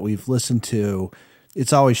podcasts that we've listened to,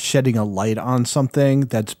 it's always shedding a light on something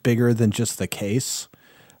that's bigger than just the case.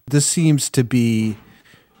 This seems to be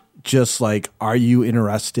just like, are you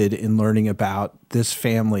interested in learning about this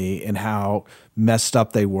family and how messed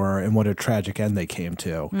up they were and what a tragic end they came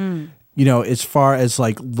to? As far as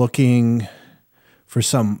like looking for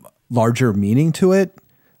some larger meaning to it,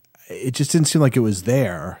 it just didn't seem like it was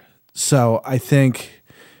there. So I think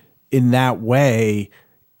in that way,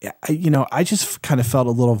 I just kind of felt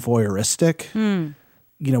a little voyeuristic.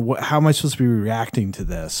 How am I supposed to be reacting to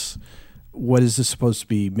this? What is this supposed to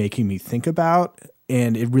be making me think about?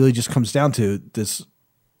 And it really just comes down to this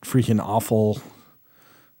freaking awful,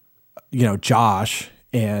 Josh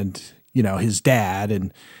and, his dad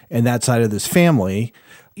and that side of this family.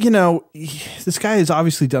 This guy has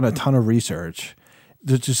obviously done a ton of research.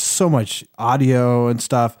 There's just so much audio and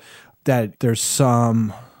stuff that there's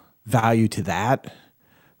some value to that.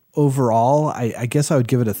 Overall, I guess I would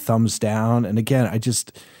give it a thumbs down. And again,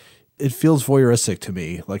 it feels voyeuristic to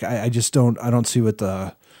me. Like I don't see what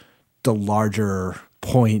the larger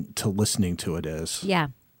point to listening to it is. Yeah.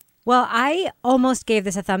 Well, I almost gave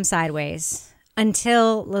this a thumb sideways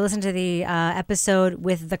until I listened to the episode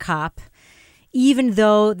with the cop. Even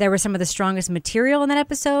though there was some of the strongest material in that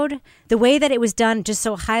episode, the way that it was done just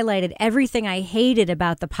so highlighted everything I hated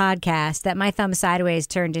about the podcast that my thumb sideways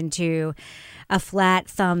turned into a flat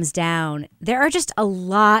thumbs down. There are just a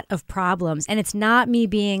lot of problems. And it's not me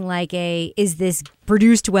being like is this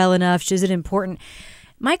produced well enough? Is it important?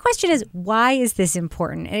 My question is, why is this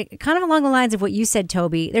important? It, kind of along the lines of what you said,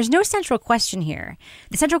 Toby, there's no central question here.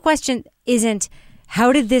 The central question isn't,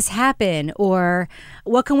 how did this happen? Or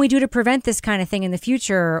what can we do to prevent this kind of thing in the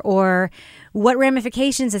future? Or what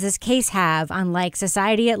ramifications does this case have on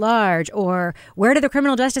society at large? Or where did the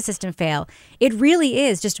criminal justice system fail? It really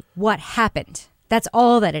is just what happened. That's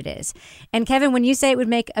all that it is. And Kevin, when you say it would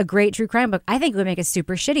make a great true crime book, I think it would make a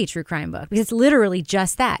super shitty true crime book because it's literally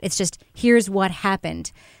just that. It's just, here's what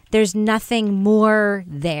happened. There's nothing more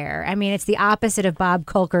there. I mean, it's the opposite of Bob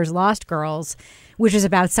Kolker's Lost Girls, which is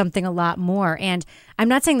about something a lot more. And I'm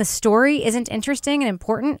not saying the story isn't interesting and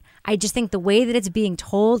important. I just think the way that it's being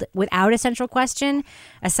told without a central question,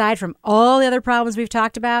 aside from all the other problems we've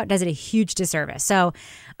talked about, does it a huge disservice. So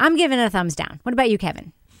I'm giving it a thumbs down. What about you,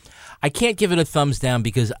 Kevin? I can't give it a thumbs down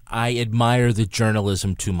because I admire the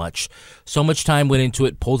journalism too much. So much time went into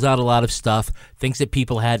it, pulled out a lot of stuff, things that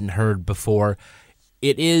people hadn't heard before.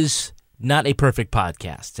 It is not a perfect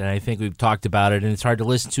podcast, and I think we've talked about it, and it's hard to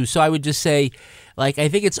listen to. So I would just say, I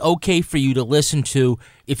think it's okay for you to listen to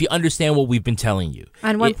if you understand what we've been telling you.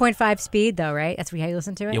 On 1.5 speed, though, right? That's how you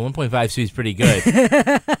listen to it? Yeah, 1.5 speed is pretty good.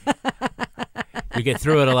 You get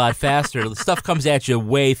through it a lot faster. The stuff comes at you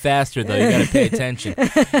way faster, though. You got to pay attention.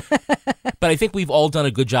 But I think we've all done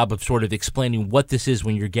a good job of sort of explaining what this is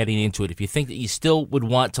when you're getting into it. If you think that you still would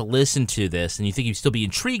want to listen to this and you think you'd still be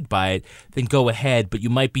intrigued by it, then go ahead. But you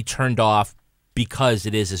might be turned off because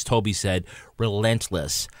it is, as Toby said,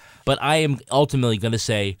 relentless. But I am ultimately going to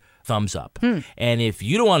say thumbs up. And if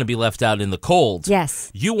you don't want to be left out in the cold,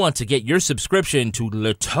 yes, you want to get your subscription to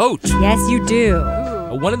Le Tote. Yes, you do.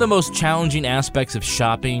 One of the most challenging aspects of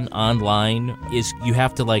shopping online is you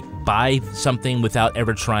have to buy something without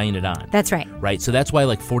ever trying it on. That's right. Right. So that's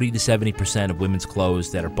why 40 to 70% of women's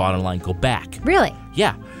clothes that are bought online go back. Really?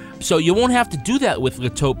 Yeah. So you won't have to do that with Le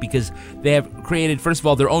Tote because they have created, first of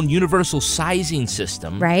all, their own universal sizing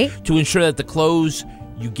system. Right. To ensure that the clothes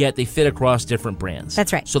you get, they fit across different brands.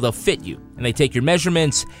 That's right. So they'll fit you. And they take your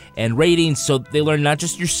measurements and ratings, so they learn not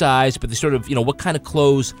just your size, but they sort of, what kind of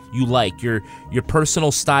clothes you like. Your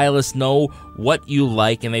personal stylists know what you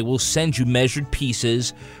like, and they will send you measured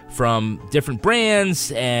pieces from different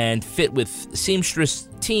brands and fit with seamstress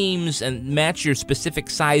teams and match your specific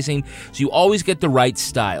sizing, so you always get the right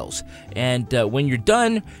styles. And when you're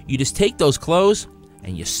done, you just take those clothes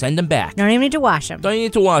and you send them back. Don't even need to wash them. Don't even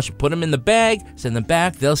need to wash them. Put them in the bag, send them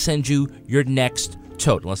back. They'll send you your next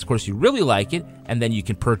tote, unless, of course, you really like it, and then you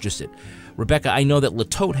can purchase it. Rebecca, I know that Le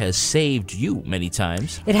Tote has saved you many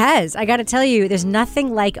times. It has. I got to tell you, there's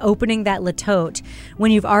nothing like opening that Le Tote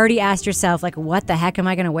when you've already asked yourself, what the heck am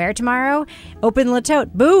I going to wear tomorrow? Open Le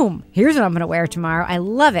Tote. Boom. Here's what I'm going to wear tomorrow. I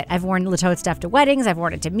love it. I've worn Le Tote stuff to weddings. I've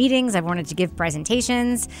worn it to meetings. I've worn it to give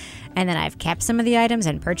presentations. And then I've kept some of the items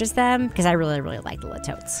and purchased them because I really, really like the Le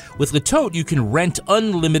Totes. With Le Tote, you can rent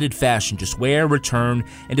unlimited fashion. Just wear, return,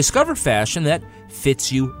 and discover fashion that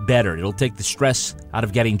fits you better. It'll take the stress out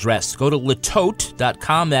of getting dressed. Go to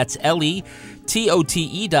letote.com, that's LETOTE.com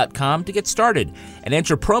to get started, and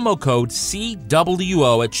enter promo code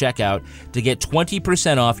CWO at checkout to get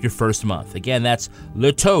 20% off your first month. Again, that's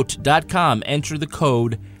letote.com. Enter the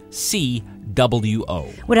code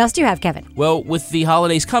CWO. What else do you have, Kevin? Well, with the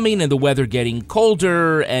holidays coming and the weather getting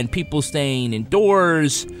colder and people staying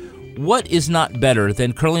indoors, what is not better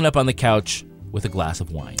than curling up on the couch with a glass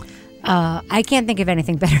of wine? I can't think of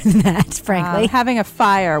anything better than that, frankly. Having a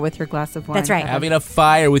fire with your glass of wine. That's right. Having a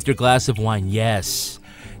fire with your glass of wine, yes.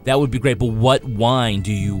 That would be great, but what wine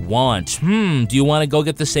do you want? Do you want to go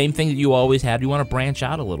get the same thing that you always had? Do you want to branch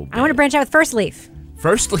out a little bit? I want to branch out with First Leaf.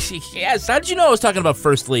 First Leaf. Yes. How did you know I was talking about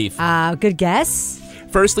First Leaf? Good guess.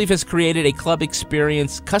 First Leaf has created a club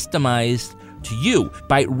experience customized to you.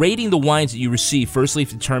 By rating the wines that you receive, First Leaf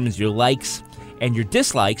determines your likes and your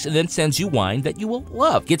dislikes and then sends you wine that you will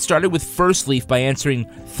love. Get started with First Leaf by answering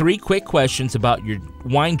 3 quick questions about your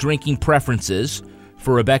wine drinking preferences.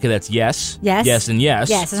 For Rebecca, that's yes, yes, and yes.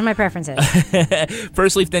 Yes, those are my preferences.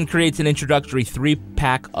 First Leaf then creates an introductory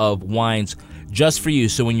 3-pack of wines just for you.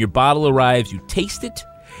 So when your bottle arrives, you taste it,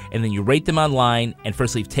 and then you rate them online, and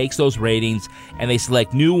First Leaf takes those ratings, and they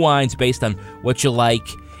select new wines based on what you like,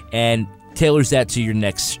 and tailors that to your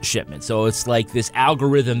next shipment. So it's like this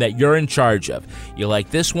algorithm that you're in charge of. You like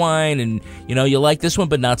this wine, and you like this one,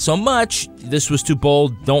 but not so much. This was too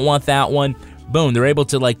bold, don't want that one. Boom, they're able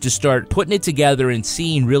to just start putting it together and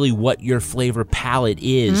seeing really what your flavor palette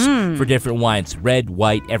is for different wines. Red,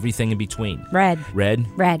 white, everything in between. Red. Red?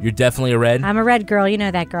 Red. You're definitely a red? I'm a red girl. You know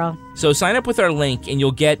that, girl. So sign up with our link and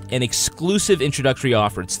you'll get an exclusive introductory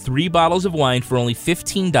offer. It's 3 bottles of wine for only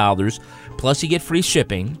 $15, plus you get free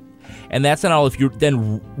shipping. And that's not all. If you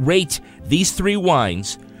then rate these 3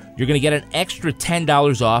 wines, you're going to get an extra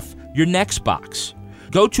 $10 off your next box.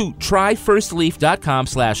 Go to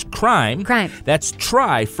tryfirstleaf.com/crime. Crime. That's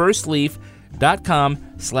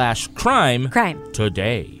tryfirstleaf.com/crime. Crime.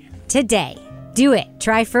 Today. Do it.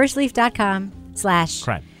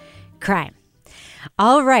 Tryfirstleaf.com/crime. Crime.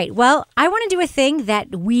 All right. Well, I want to do a thing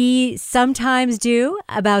that we sometimes do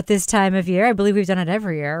about this time of year. I believe we've done it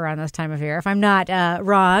every year around this time of year, if I'm not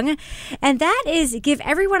wrong. And that is give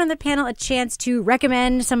everyone on the panel a chance to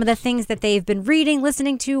recommend some of the things that they've been reading,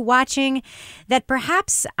 listening to, watching, that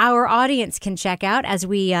perhaps our audience can check out as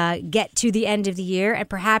we get to the end of the year, and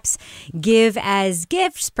perhaps give as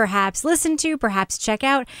gifts, perhaps listen to, perhaps check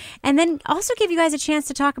out, and then also give you guys a chance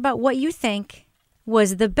to talk about what you think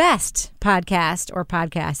was the best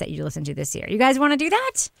podcast that you listened to this year. You guys want to do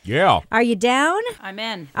that? Yeah. Are you down? I'm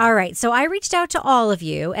in. All right. So I reached out to all of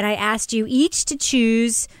you and I asked you each to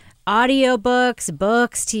choose audiobooks,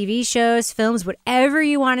 books, TV shows, films, whatever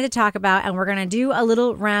you wanted to talk about. And we're going to do a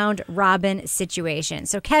little round robin situation.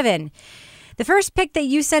 So Kevin, the first pick that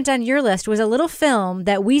you sent on your list was a little film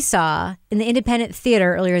that we saw in the Independent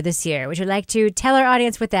Theater earlier this year. Would you like to tell our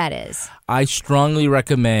audience what that is? I strongly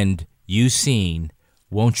recommend you seen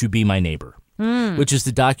Won't You Be My Neighbor, which is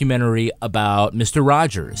the documentary about Mr.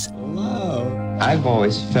 Rogers. Hello. I've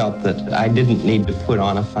always felt that I didn't need to put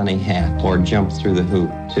on a funny hat or jump through the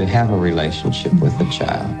hoop to have a relationship with a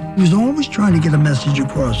child. He was always trying to get a message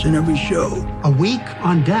across in every show. A week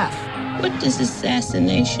on death. What does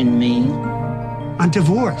assassination mean? On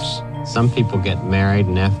divorce. Some people get married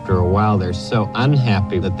and after a while they're so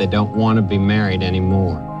unhappy that they don't want to be married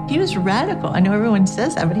anymore. He was radical. I know everyone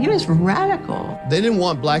says that, but he was radical. They didn't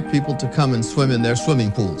want black people to come and swim in their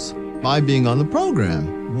swimming pools. My being on the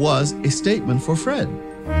program was a statement for Fred.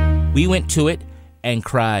 We went to it and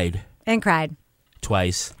cried. And cried.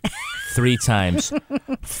 Twice. 3 times.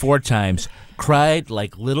 4 times. Cried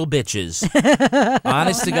like little bitches.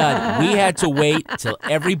 Honest to God, we had to wait till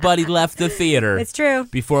everybody left the theater. It's true.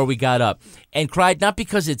 Before we got up. And cried not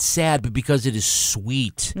because it's sad, but because it is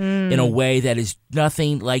sweet in a way that is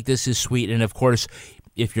nothing like this is sweet. And of course,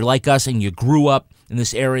 if you're like us and you grew up in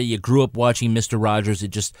this area, you grew up watching Mr. Rogers,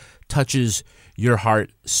 it just touches your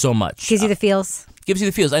heart so much. Gives you the feels. Gives you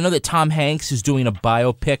the feels. I know that Tom Hanks is doing a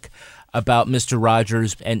biopic about Mr.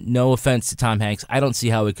 Rogers, and no offense to Tom Hanks, I don't see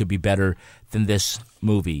how it could be better than this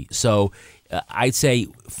movie. So I'd say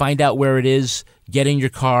find out where it is, get in your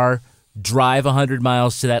car, drive 100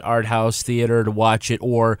 miles to that art house theater to watch it,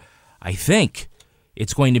 or I think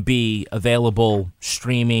it's going to be available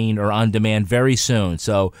streaming or on demand very soon.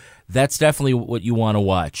 So that's definitely what you want to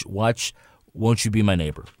watch. Watch Won't You Be My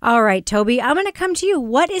Neighbor. All right, Toby, I'm going to come to you.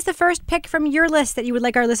 What is the first pick from your list that you would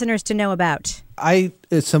like our listeners to know about? I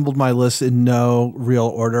assembled my list in no real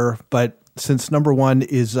order, but since number one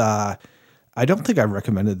is, I don't think I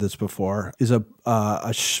recommended this before, is a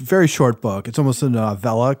very short book. It's almost a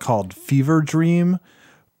novella called Fever Dream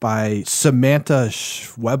by Samantha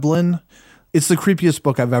Schweblin. It's the creepiest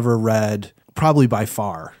book I've ever read, probably by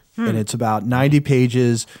far. And it's about 90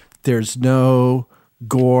 pages. There's no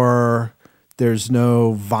gore. There's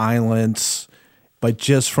no violence. But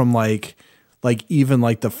just from even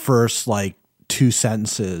the first 2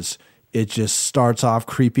 sentences, it just starts off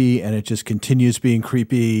creepy and it just continues being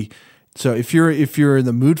creepy. So if you're in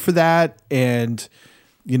the mood for that, and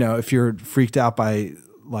if you're freaked out by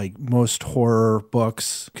most horror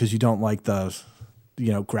books because you don't like the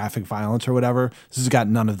graphic violence or whatever, this has got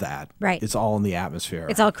none of that. Right. It's all in the atmosphere.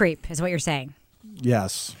 It's all creep is what you're saying.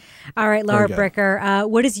 Yes. All right, Laura Very good. Bricker,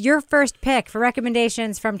 what is your first pick for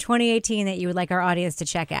recommendations from 2018 that you would like our audience to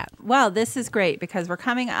check out? Well, this is great because we're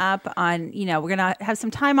coming up on, we're going to have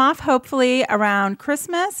some time off, hopefully around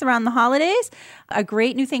Christmas, around the holidays. A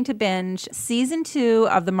great new thing to binge. Season 2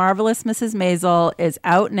 of The Marvelous Mrs. Maisel is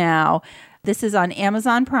out now. This is on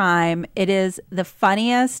Amazon Prime. It is the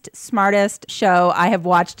funniest, smartest show I have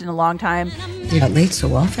watched in a long time. You're not late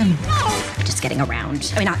so often. Just getting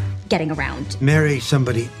around. I mean, not getting around. Marry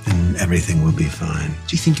somebody and everything will be fine.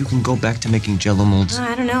 Do you think you can go back to making Jell-O molds?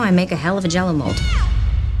 I don't know. I make a hell of a Jell-O mold.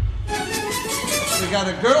 We got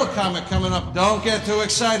a girl comic coming up. Don't get too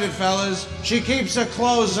excited, fellas. She keeps her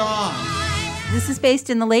clothes on. This is based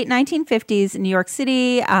in the late 1950s in New York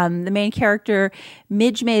City. The main character,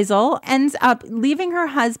 Midge Maisel, ends up leaving her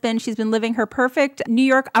husband. She's been living her perfect New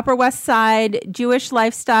York Upper West Side Jewish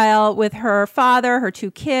lifestyle with her father, her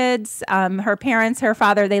 2 kids. Her parents, her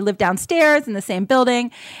father, they live downstairs in the same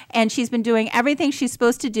building. And she's been doing everything she's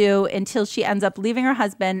supposed to do until she ends up leaving her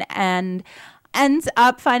husband and ends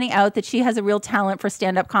up finding out that she has a real talent for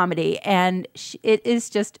stand-up comedy. And it is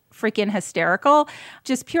just freaking hysterical,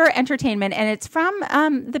 just pure entertainment. And it's from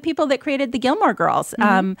the people that created the Gilmore Girls,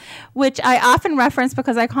 which I often reference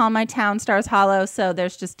because I call my town Stars Hollow. So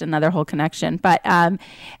there's just another whole connection. But,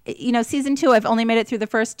 season 2, I've only made it through the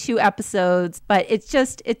first 2 episodes, but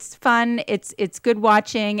it's fun. It's good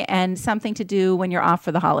watching and something to do when you're off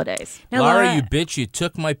for the holidays. Now, Laura, you bitch, you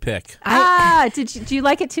took my pick. Do you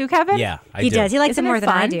like it too, Kevin? Yeah, I He do. does. He likes Isn't it more it than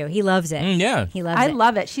I fun? do. He loves it. Yeah. He loves I it.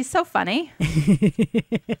 love it. She's so funny.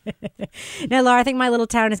 Now, Laura, I think my little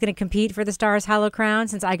town is going to compete for the Stars Hollow crown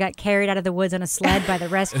since I got carried out of the woods on a sled by the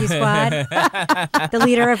rescue squad, the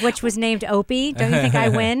leader of which was named Opie. Don't you think I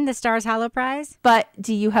win the Stars Hollow prize? But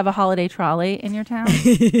do you have a holiday trolley in your town?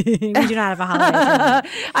 We do not have a holiday trolley.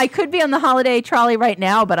 I could be on the holiday trolley right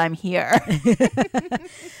now, but I'm here.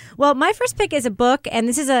 Well, my first pick is a book, and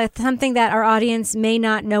this is something that our audience may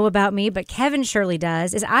not know about me, but Kevin surely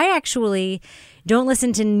does, is I actually don't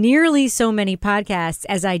listen to nearly so many podcasts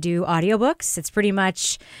as I do audiobooks. It's pretty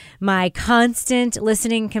much my constant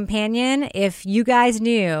listening companion. If you guys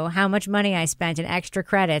knew how much money I spent in extra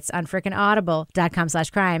credits on frickin'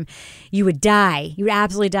 audible.com/crime, you would die. You would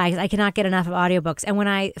absolutely die because I cannot get enough of audiobooks. And when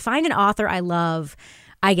I find an author I love,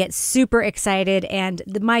 I get super excited, and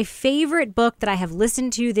my favorite book that I have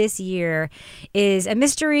listened to this year is a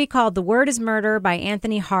mystery called The Word is Murder by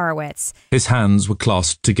Anthony Horowitz. His hands were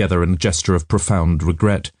clasped together in a gesture of profound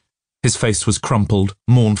regret. His face was crumpled,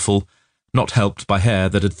 mournful, not helped by hair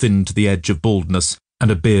that had thinned to the edge of baldness,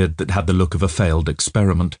 and a beard that had the look of a failed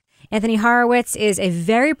experiment. Anthony Horowitz is a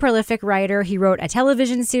very prolific writer. He wrote a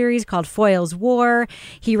television series called Foyle's War.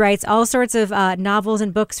 He writes all sorts of novels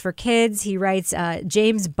and books for kids. He writes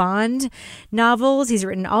James Bond novels. He's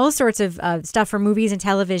written all sorts of stuff for movies and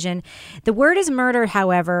television. The Word is Murder,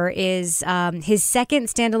 however, is his second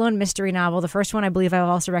standalone mystery novel. The first one I believe I've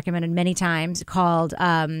also recommended many times, called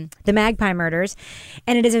The Magpie Murders.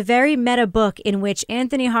 And it is a very meta book in which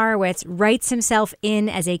Anthony Horowitz writes himself in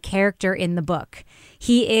as a character in the book.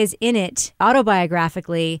 He is in it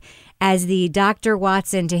autobiographically as the Dr.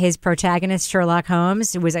 Watson to his protagonist, Sherlock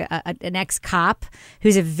Holmes, who was an ex-cop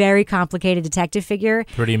who's a very complicated detective figure.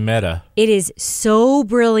 Pretty meta. It is so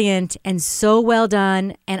brilliant and so well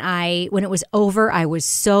done. And when it was over, I was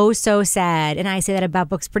so sad. And I say that about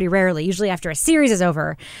books pretty rarely. Usually after a series is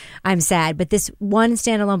over, I'm sad. But this one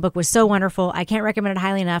standalone book was so wonderful. I can't recommend it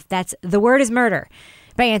highly enough. That's The Word is Murder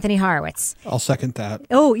by Anthony Horowitz. I'll second that.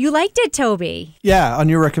 Oh, you liked it, Toby? Yeah, on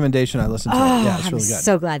your recommendation, I listened to it. Yeah, it's I'm really good.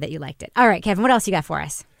 so glad that you liked it. All right, Kevin, what else you got for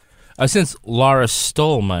us? Since Laura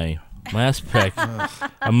stole my last pick,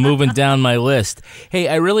 I'm moving down my list. Hey,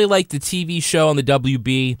 I really like the TV show on the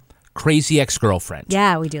WB, Crazy Ex-Girlfriend.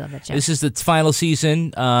 Yeah, we do love that show. This is the final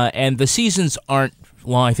season, and the seasons aren't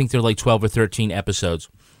long. I think they're like 12 or 13 episodes.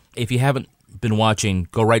 If you haven't been watching,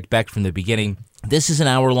 go right back from the beginning. This is an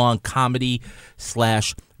hour-long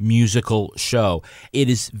comedy/musical show. It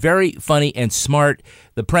is very funny and smart.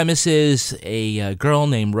 The premise is a girl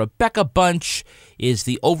named Rebecca Bunch is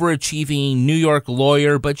the overachieving New York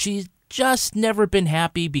lawyer, but she's just never been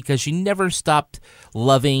happy because she never stopped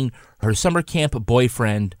loving her summer camp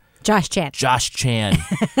boyfriend, Josh Chan.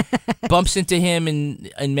 Bumps into him in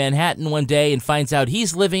Manhattan one day and finds out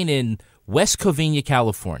he's living in West Covina,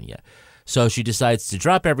 California. So she decides to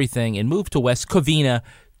drop everything and move to West Covina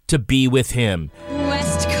to be with him.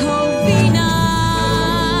 West Covina,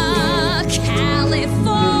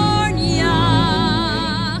 California.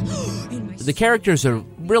 The characters are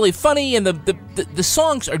really funny, and the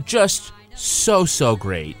songs are just so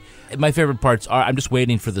great. My favorite parts are, I'm just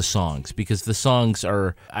waiting for the songs, because the songs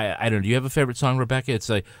are, I don't know, do you have a favorite song, Rebecca? It's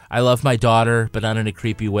like, I love my daughter, but not in a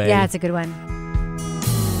creepy way. Yeah, it's a good one.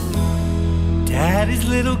 Daddy's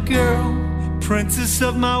little girl, princess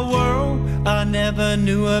of my world. I never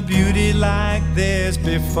knew a beauty like this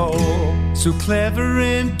before. So clever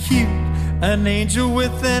and cute, an angel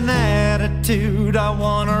with an attitude. I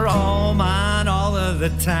want her all mine all of the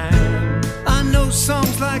time. I know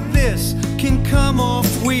songs like this can come off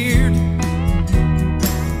weird,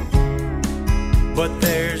 but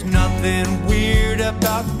there's nothing weird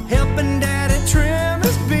about helping Daddy trim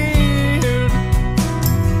his beard.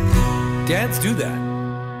 Dads do that.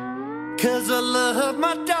 'Cause I love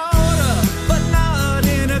my daughter, but not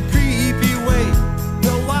in a creepy way.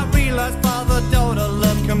 Though I realize father-daughter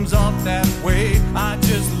love comes off that way. I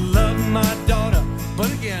just love my daughter,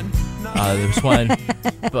 but again... There was one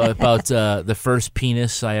about the first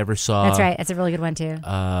penis I ever saw. That's right. That's a really good one, too.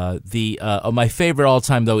 My favorite all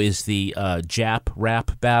time, though, is the Jap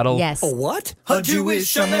rap battle. Yes. A what? A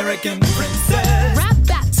Jewish American princess. Rap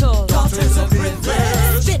battle. Daughters of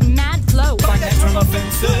rivers. Spit mad flow. Find that from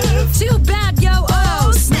offensive. Too bad, yo.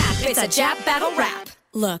 Oh, snap. It's a Jap battle rap.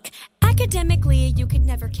 Look, academically, you could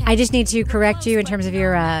never catch. I just need to correct you in terms of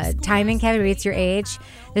your timing, Kevin. It's your age.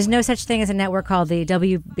 There's no such thing as a network called the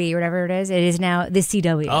WB or whatever it is. It is now the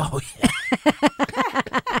CW. Oh, yeah.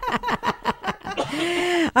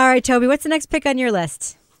 All right, Toby, what's the next pick on your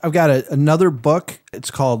list? I've got another book.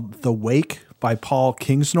 It's called The Wake by Paul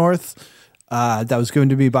Kingsnorth. That was given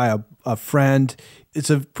to me by a friend. It's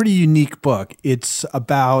a pretty unique book. It's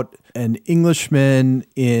about an Englishman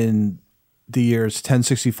in the years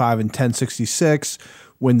 1065 and 1066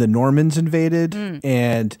 when the Normans invaded.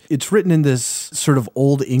 And it's written in this sort of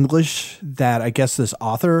old English that I guess this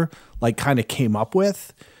author like kind of came up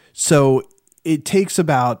with. So it takes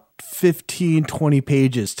about 15, 20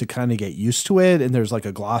 pages to kind of get used to it. And there's like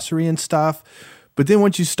a glossary and stuff. But then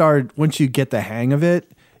once you get the hang of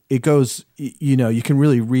it, it goes, you can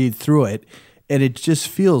really read through it. And it just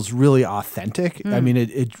feels really authentic. I mean,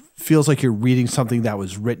 it feels like you're reading something that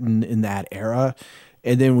was written in that era.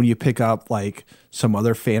 And then when you pick up like some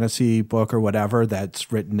other fantasy book or whatever that's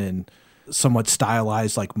written in somewhat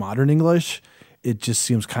stylized like modern English, it just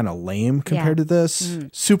seems kind of lame compared to this.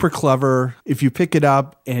 Super clever. If you pick it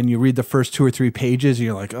up and you read the first 2 or 3 pages, and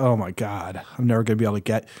you're like, oh my God, I'm never going to be able to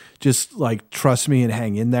get, just like trust me and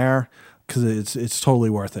hang in there, because it's totally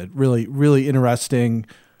worth it. Really, really interesting.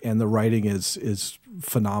 And the writing is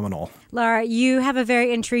phenomenal. Laura, you have a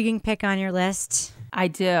very intriguing pick on your list. I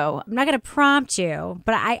do. I'm not going to prompt you,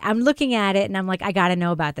 but I'm looking at it and I'm like, I got to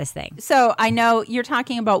know about this thing. So I know you're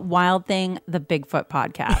talking about Wild Thing, the Bigfoot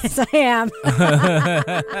podcast. Yes, I am.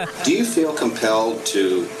 Do you feel compelled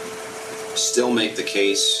to still make the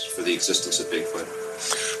case for the existence of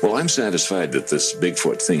Bigfoot? Well, I'm satisfied that this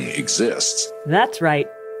Bigfoot thing exists. That's right.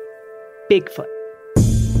 Bigfoot.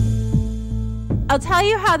 I'll tell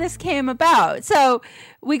you how this came about. So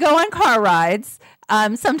we go on car rides.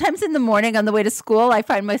 Sometimes in the morning on the way to school, I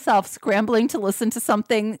find myself scrambling to listen to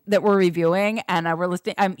something that we're reviewing, and we're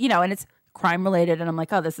listening. And it's crime related, and I'm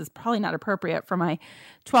like, oh, this is probably not appropriate for my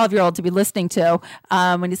 12-year-old to be listening to.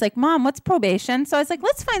 When he's like, Mom, what's probation? So I was like,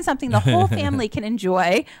 let's find something the whole family can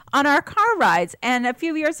enjoy on our car rides. And a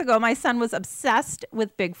few years ago, my son was obsessed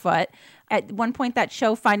with Bigfoot. At one point, that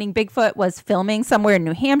show Finding Bigfoot was filming somewhere in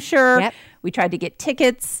New Hampshire. Yep. We tried to get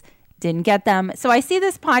tickets, didn't get them. So I see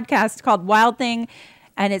this podcast called Wild Thing,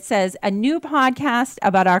 and it says a new podcast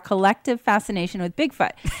about our collective fascination with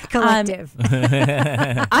Bigfoot. Collective.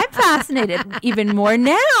 I'm fascinated even more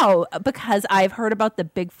now because I've heard about the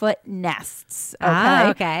Bigfoot nests. Okay.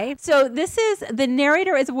 Okay. So the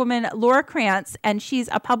narrator is a woman, Laura Krantz, and she's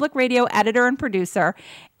a public radio editor and producer.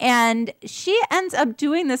 And she ends up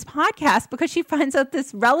doing this podcast because she finds out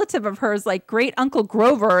this relative of hers, like great Uncle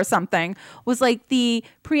Grover or something, was like the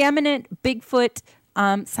preeminent Bigfoot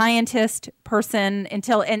scientist person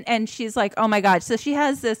and she's like, oh my God. So she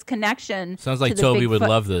has this connection. Sounds like to the Toby Bigfoot. would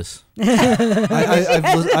love this. I've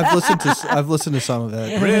listened to some of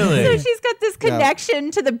it. Really? So she's got this connection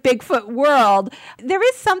to the Bigfoot world. There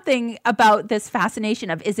is something about this fascination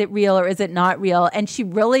of, is it real or is it not real? And she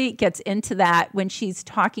really gets into that when she's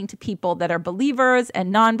talking to people that are believers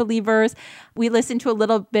and non-believers. We listened to a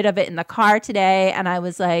little bit of it in the car today, and I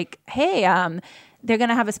was like, hey, they're going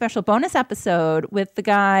to have a special bonus episode with the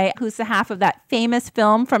guy who's the half of that famous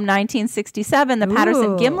film from 1967, the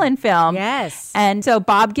Patterson-Gimlin film. Yes. And so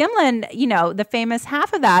Bob Gimlin, you know, the famous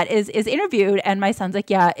half of that is interviewed. And my son's like,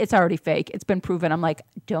 yeah, it's already fake. It's been proven. I'm like,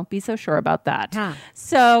 don't be so sure about that. Huh.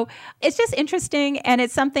 So it's just interesting. And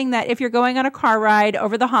it's something that if you're going on a car ride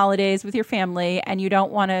over the holidays with your family and you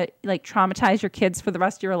don't want to like traumatize your kids for the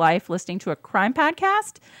rest of your life listening to a crime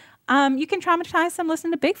podcast, you can traumatize them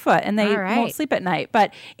listening to Bigfoot and they won't sleep at night.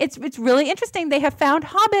 But it's really interesting. They have found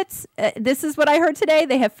hobbits. This is what I heard today.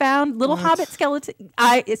 They have found little hobbit skeletons.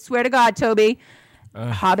 I swear to God, Toby,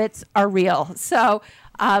 hobbits are real. So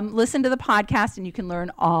listen to the podcast and you can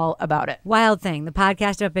learn all about it. Wild Thing, the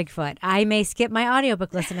podcast about Bigfoot. I may skip my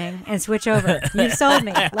audiobook listening and switch over. You've sold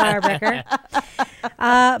me, Lara Bricker.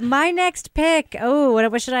 My next pick. Oh,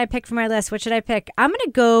 what should I pick for my list? What should I pick? I'm going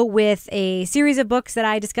to go with a series of books that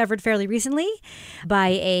I discovered fairly recently by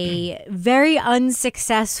a very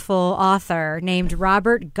unsuccessful author named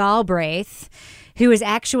Robert Galbraith, who is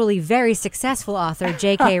actually very successful author,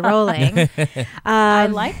 J.K. Rowling. I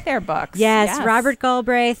like their books. Yes, Robert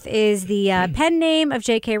Galbraith is the pen name of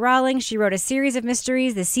J.K. Rowling. She wrote a series of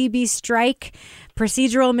mysteries, the CB Strike,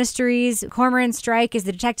 procedural mysteries. Cormoran Strike is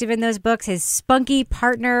the detective in those books, his spunky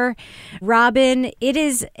partner, Robin. It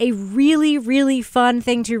is a really, really fun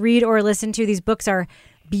thing to read or listen to. These books are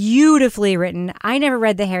beautifully written. I never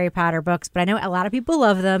read the Harry Potter books, but I know a lot of people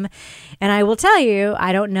love them. And I will tell you,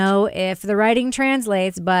 I don't know if the writing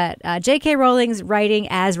translates, but J.K. Rowling's writing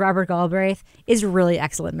as Robert Galbraith is really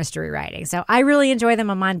excellent mystery writing. So I really enjoy them.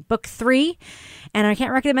 I'm on book 3, and I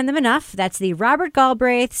can't recommend them enough. That's the Robert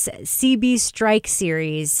Galbraith's CB Strike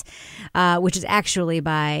series, which is actually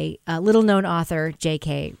by little-known author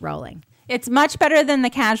J.K. Rowling. It's much better than The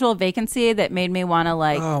Casual Vacancy that made me want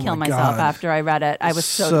to kill myself after I read it. I was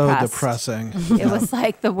so depressing. It was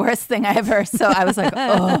like the worst thing I ever. So I was like,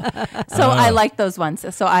 oh. So I like those ones.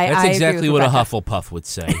 So That's exactly what Rebecca. a Hufflepuff would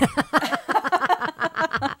say.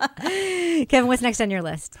 Kevin, what's next on your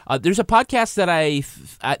list? There's a podcast that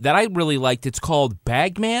I really liked. It's called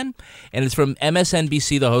Bagman, and it's from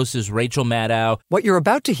MSNBC. The host is Rachel Maddow. What you're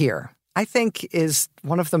about to hear, I think, is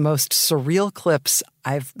one of the most surreal clips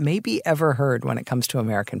I've maybe ever heard when it comes to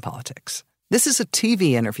American politics. This is a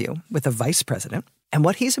TV interview with a vice president, and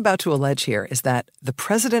what he's about to allege here is that the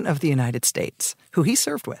president of the United States, who he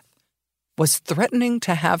served with, was threatening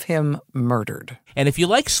to have him murdered. And if you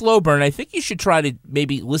like slow burn, I think you should try to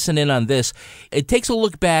maybe listen in on this. It takes a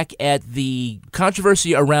look back at the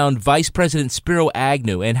controversy around Vice President Spiro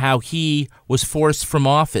Agnew and how he was forced from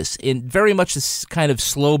office in very much this kind of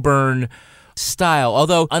slow burn style.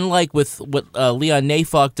 Although, unlike with what Leon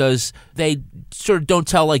Neyfakh does, they sort of don't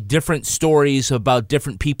tell like different stories about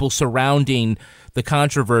different people surrounding the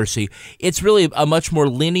controversy. It's really a much more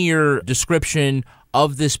linear description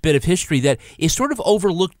of this bit of history that is sort of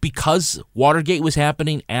overlooked because Watergate was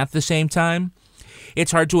happening at the same time.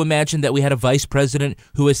 It's hard to imagine that we had a vice president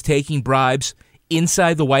who was taking bribes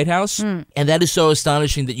inside the White House. And that is so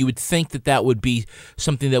astonishing that you would think that that would be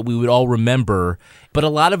something that we would all remember. But a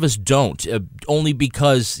lot of us don't, only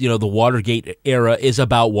because, the Watergate era is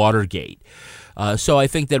about Watergate. So I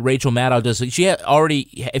think that Rachel Maddow does. She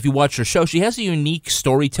already, if you watch her show, she has a unique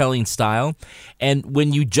storytelling style. And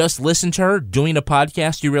when you just listen to her doing a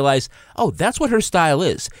podcast, you realize, oh, that's what her style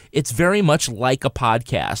is. It's very much like a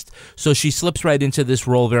podcast. So she slips right into this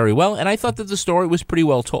role very well. And I thought that the story was pretty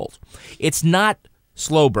well told. It's not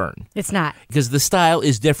slow burn. It's not. Because the style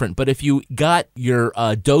is different. But if you got your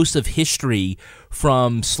dose of history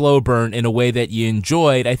from slow burn in a way that you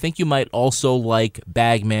enjoyed, I think you might also like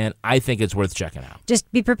Bagman. I think it's worth checking out.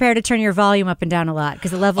 Just be prepared to turn your volume up and down a lot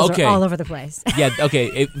because the levels are all over the place. Yeah,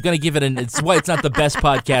 okay. I'm going to give it it's why it's not the best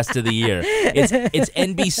podcast of the year. It's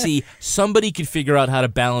NBC. Somebody could figure out how to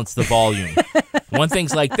balance the volume. One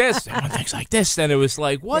thing's like this, and one thing's like this. And it was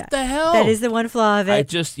like, what the hell? That is the one flaw of it.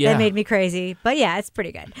 That made me crazy. But yeah, it's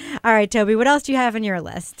pretty good. All right, Toby, what else do you have on your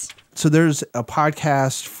list? So there's a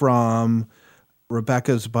podcast from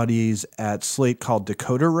Rebecca's buddies at Slate called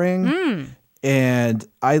Decoder Ring. And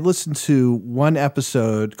I listened to one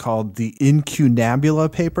episode called the Incunabula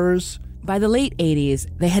Papers. By the late 80s,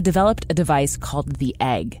 they had developed a device called the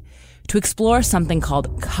Egg to explore something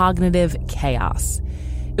called cognitive chaos.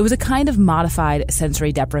 It was a kind of modified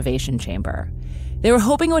sensory deprivation chamber. They were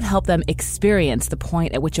hoping it would help them experience the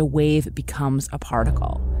point at which a wave becomes a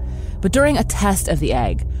particle. But during a test of the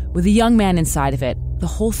Egg, with a young man inside of it, the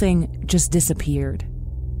whole thing just disappeared.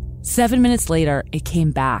 7 minutes later, it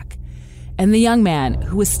came back, and the young man,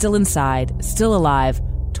 who was still inside, still alive,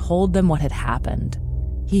 told them what had happened.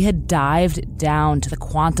 He had dived down to the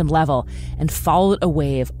quantum level and followed a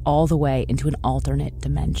wave all the way into an alternate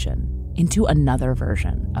dimension, into another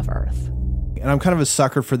version of Earth. And I'm kind of a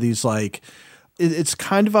sucker for these, like, it's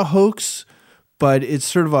kind of a hoax, but it's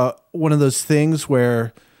sort of one of those things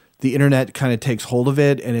where the internet kind of takes hold of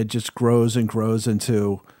it and it just grows and grows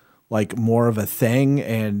into like more of a thing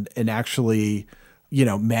and actually,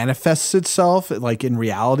 manifests itself like in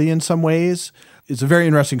reality in some ways. It's a very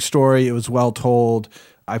interesting story. It was well told.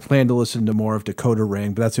 I plan to listen to more of Dakota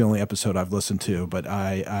Ring, but that's the only episode I've listened to. But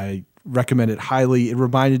I recommend it highly. It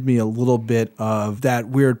reminded me a little bit of that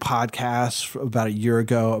weird podcast about a year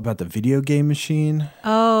ago about the video game machine.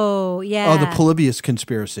 Oh, yeah. Oh, the Polybius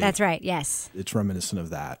conspiracy. That's right, yes. It's reminiscent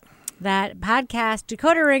of that. That podcast,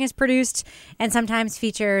 Dakota Ring, is produced and sometimes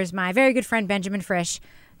features my very good friend Benjamin Frisch,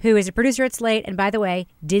 who is a producer at Slate and, by the way,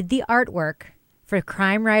 did the artwork for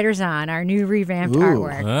Crime Writers On, our new revamped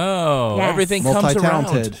artwork. Oh, yes. Everything comes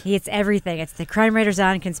around. It's everything. It's the Crime Writers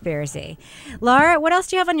On conspiracy. Laura, what else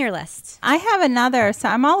do you have on your list? I have another. So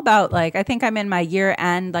I'm all about, I think I'm in my year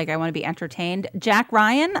end. I want to be entertained. Jack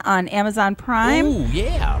Ryan on Amazon Prime. Oh,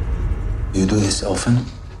 yeah. You do this often?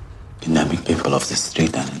 Kidnapping people off the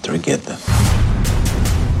street and interrogate them.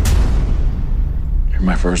 You're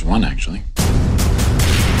my first one, actually.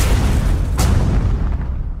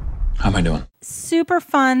 How am I doing? Super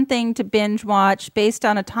fun thing to binge watch based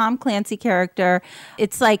on a Tom Clancy character.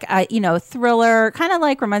 It's like a, thriller, kind of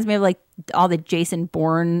reminds me of all the Jason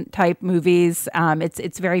Bourne type movies.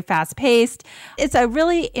 It's very fast paced. It's a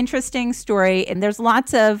really interesting story. And there's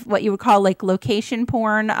lots of what you would call location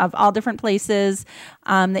porn of all different places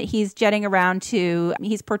that he's jetting around to.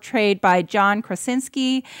 He's portrayed by John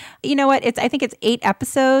Krasinski. You know what? I think it's 8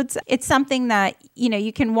 episodes. It's something that,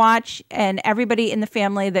 you can watch, and everybody in the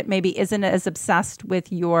family that maybe isn't as obsessed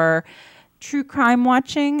with your true crime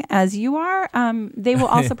watching as you are, they will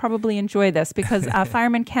also probably enjoy this because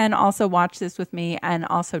Fireman Ken also watched this with me and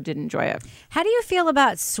also did enjoy it. How do you feel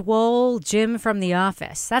about Swole Jim from The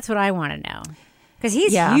Office? That's what I want to know. Because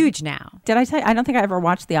he's huge now. Did I tell you? I don't think I ever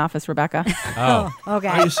watched The Office, Rebecca. Oh. Okay.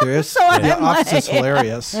 Are you serious? So The Office is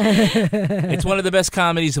hilarious. It's one of the best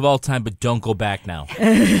comedies of all time, but don't go back now.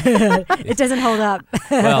 It doesn't hold up.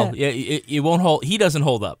 Well, it won't hold. He doesn't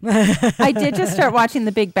hold up. I did just start watching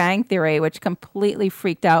The Big Bang Theory, which completely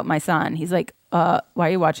freaked out my son. He's like, why are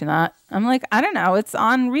you watching that? I'm like, I don't know. It's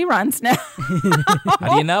on reruns now. How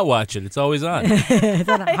do you not watch it? It's always on. It's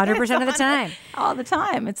on 100% of the time. All the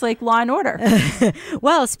time. It's like Law and Order.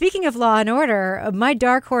 Well, speaking of Law and Order, my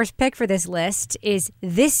dark horse pick for this list is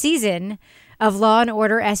this season of Law and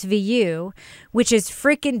Order SVU, which is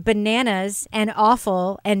freaking bananas and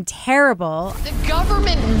awful and terrible. The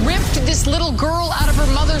government ripped this little girl out of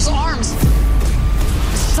her mother's arms.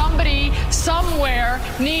 Somebody, somewhere,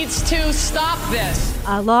 needs to stop this.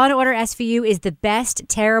 Law & Order SVU is the best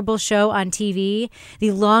terrible show on TV,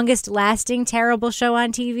 the longest lasting terrible show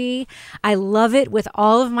on TV. I love it with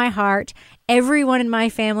all of my heart. Everyone in my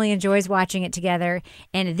family enjoys watching it together.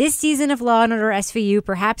 And this season of Law & Order SVU,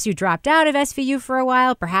 perhaps you dropped out of SVU for a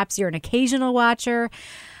while, perhaps you're an occasional watcher.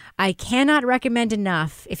 I cannot recommend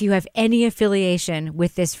enough, if you have any affiliation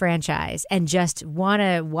with this franchise and just want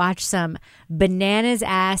to watch some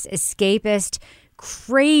bananas-ass, escapist,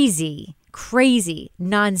 crazy,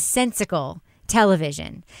 nonsensical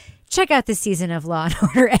television, check out this season of Law &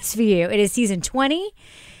 Order SVU. It is season 20,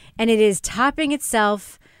 and it is topping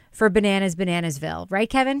itself for Bananasville. Right,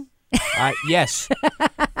 Kevin? Yes.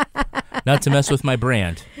 Not to mess with my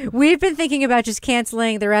brand. We've been thinking about just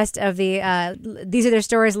canceling the rest of the These Are Their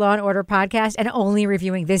Stories Law & Order podcast and only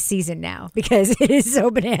reviewing this season now because it is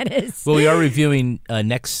so bananas. Well, we are reviewing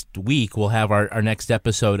next week. We'll have our next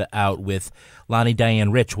episode out with Lonnie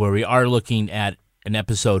Diane Rich, where we are looking at an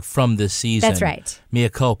episode from this season. That's right. Mea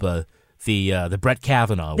culpa. The Brett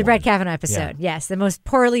Kavanaugh The one. Brett Kavanaugh episode, yes. The most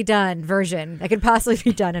poorly done version that could possibly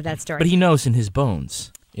be done of that story. But he knows in his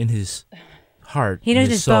bones, in his heart, he knows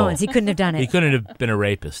in his soul, bones. He couldn't have done it. He couldn't have been a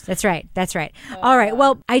rapist. That's right. All right.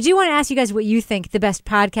 Well, I do want to ask you guys what you think the best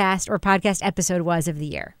podcast or podcast episode was of the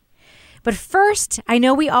year. But first, I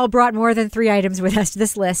know we all brought more than 3 items with us to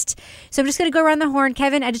this list. So I'm just going to go around the horn.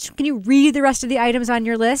 Kevin, can you read the rest of the items on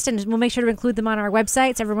your list? And we'll make sure to include them on our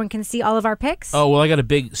website so everyone can see all of our picks. Oh, well, I got a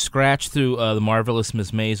big scratch through The Marvelous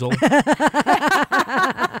Miss Maisel.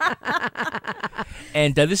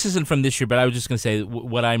 And this isn't from this year, but I was just going to say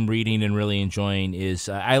what I'm reading and really enjoying is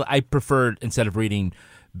I prefer, instead of reading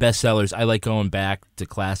bestsellers, I like going back to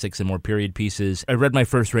classics and more period pieces. I read my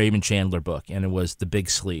first Raymond Chandler book, and it was The Big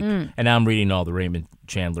Sleep. And now I'm reading all the Raymond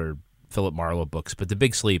Chandler, Philip Marlowe books. But The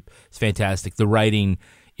Big Sleep is fantastic. The writing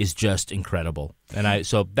is just incredible. And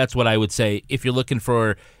so that's what I would say. If you're looking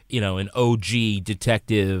for, an OG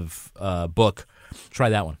detective book, try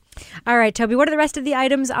that one. All right, Toby, what are the rest of the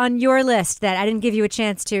items on your list that I didn't give you a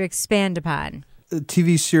chance to expand upon? The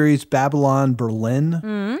TV series Babylon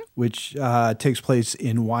Berlin, which takes place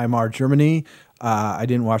in Weimar, Germany. I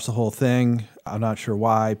didn't watch the whole thing. I'm not sure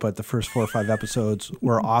why, but the first 4 or 5 episodes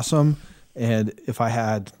were awesome. And if I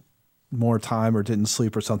had more time or didn't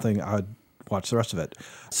sleep or something, I would watch the rest of it.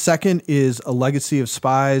 Second is A Legacy of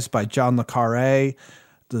Spies by John le Carré.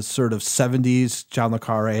 The sort of 70s John le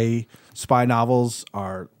Carré spy novels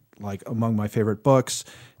are like among my favorite books.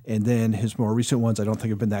 And then his more recent ones I don't think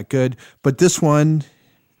have been that good. But this one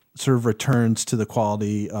sort of returns to the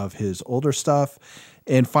quality of his older stuff.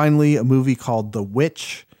 And finally, a movie called The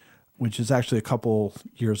Witch, which is actually a couple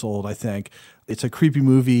years old, I think. It's a creepy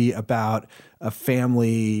movie about a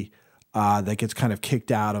family that gets kind of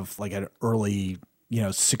kicked out of like an early,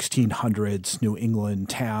 1600s New England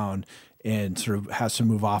town and sort of has to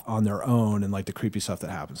move off on their own and like the creepy stuff that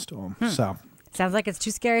happens to them. So sounds like it's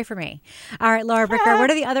too scary for me. All right, Laura Bricker, what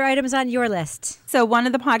are the other items on your list? So one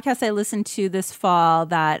of the podcasts I listened to this fall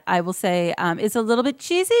that I will say is a little bit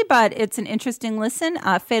cheesy, but it's an interesting listen.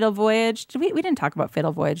 Fatal Voyage. We didn't talk about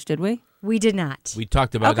Fatal Voyage, did we? We did not. We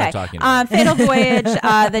talked about not talking about Fatal Voyage,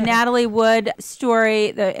 the Natalie Wood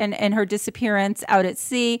story and her disappearance out at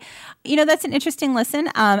sea. That's an interesting listen.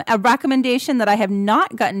 A recommendation that I have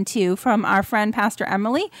not gotten to from our friend Pastor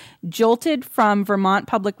Emily, Jolted from Vermont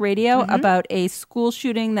Public Radio about a school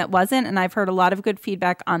shooting that wasn't, and I've heard a lot of good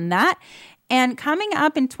feedback on that. And coming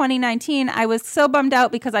up in 2019, I was so bummed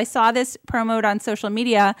out because I saw this promoted on social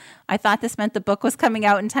media. I thought this meant the book was coming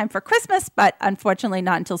out in time for Christmas, but unfortunately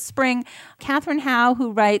not until spring. Catherine Howe,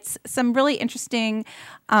 who writes some really interesting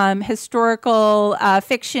historical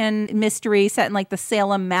fiction mystery set in like the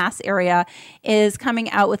Salem, Mass area, is coming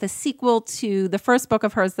out with a sequel to the first book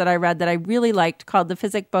of hers that I read that I really liked called The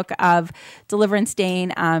Physic Book of Deliverance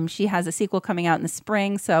Dane. She has a sequel coming out in the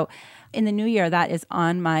spring. So in the new year, that is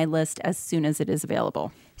on my list as soon as it is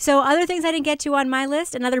available. So other things I didn't get to on my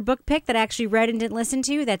list, another book pick that I actually read and didn't listen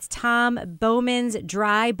to, that's Tom Bowman's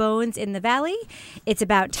Dry Bones in the Valley. It's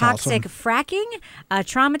about toxic fracking, a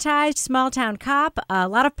traumatized small-town cop, a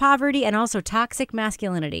lot of poverty, and also toxic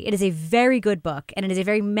masculinity. It is a very good book, and it is a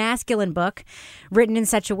very masculine book written in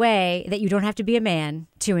such a way that you don't have to be a man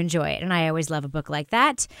to enjoy it. And I always love a book like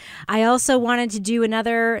that. I also wanted to do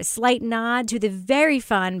another slight nod to the very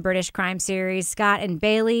fun British crime series, Scott and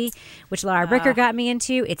Bailey, which Laura Bricker got me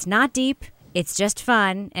into. It's not deep. It's just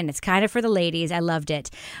fun, and it's kind of for the ladies. I loved it.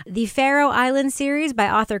 The Faroe Island series by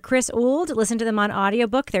author Chris Ould. Listen to them on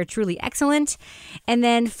audiobook. They're truly excellent. And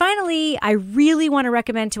then finally, I really want to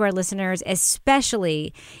recommend to our listeners,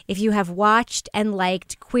 especially if you have watched and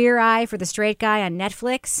liked Queer Eye for the Straight Guy on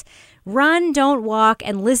Netflix, run, don't walk,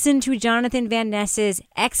 and listen to Jonathan Van Ness's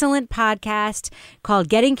excellent podcast called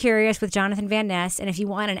Getting Curious with Jonathan Van Ness. And if you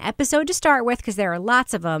want an episode to start with, because there are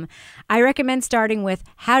lots of them, I recommend starting with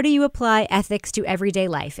How Do You Apply Ethics to Everyday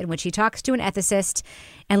Life, in which he talks to an ethicist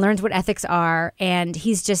and learns what ethics are. And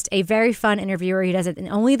he's just a very fun interviewer. He does it in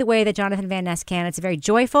only the way that Jonathan Van Ness can. It's very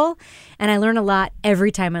joyful, and I learn a lot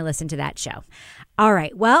every time I listen to that show. All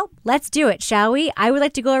right, well, let's do it, shall we? I would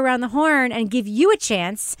like to go around the horn and give you a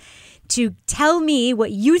chance to tell me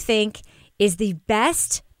what you think is the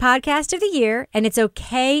best podcast of the year. And it's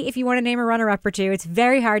okay if you want to name a runner-up or two. It's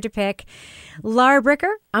very hard to pick. Laura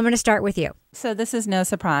Bricker, I'm going to start with you. So this is no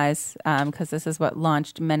surprise because this is what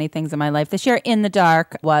launched many things in my life. This year, In the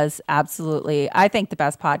Dark was absolutely, I think, the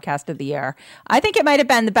best podcast of the year. I think it might have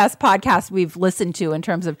been the best podcast we've listened to in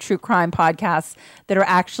terms of true crime podcasts that are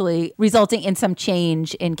actually resulting in some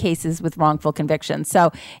change in cases with wrongful convictions.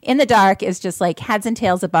 So In the Dark is just like heads and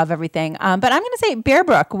tails above everything. But I'm going to say Bear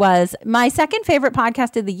Brook was my second favorite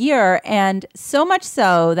podcast of the year, and so much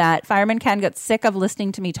so that Fireman Ken got sick of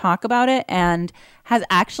listening to me talk about it and has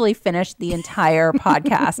actually finished the entire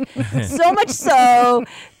podcast. So much so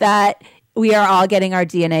that we are all getting our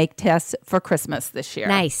DNA tests for Christmas this year.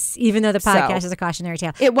 Nice. Even though the podcast is a cautionary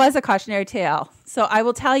tale. It was a cautionary tale. So I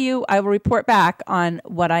will tell you, I will report back on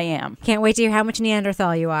what I am. Can't wait to hear how much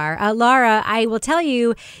Neanderthal you are. Laura, I will tell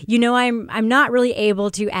you, I'm not really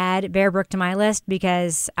able to add Bear Brook to my list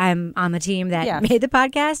because I'm on the team that made the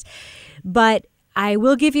podcast. But I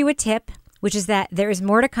will give you a tip, which is that there is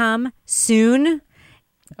more to come soon.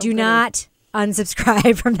 Do not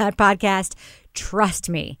unsubscribe from that podcast. Trust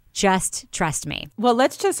me. Just trust me. Well,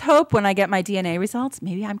 let's just hope when I get my DNA results,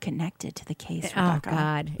 maybe I'm connected to the case, Rebecca. Oh,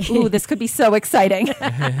 God. Ooh, this could be so exciting.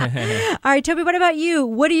 All right, Toby, what about you?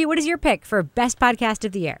 What is your pick for best podcast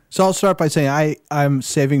of the year? So I'll start by saying I'm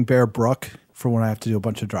saving Bear Brook for when I have to do a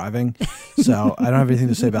bunch of driving. So I don't have anything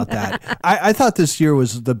to say about that. I thought this year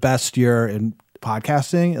was the best year in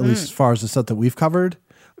podcasting, at least as far as the stuff that we've covered.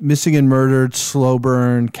 Missing and Murdered, Slow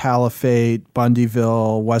Burn, Caliphate,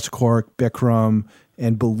 Bundyville, West Cork, Bikram,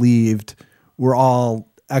 and Believed were all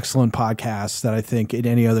excellent podcasts that I think in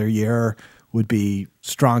any other year would be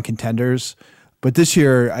strong contenders. But this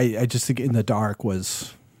year, I just think In the Dark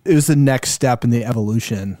was the next step in the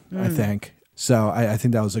evolution, I think. So I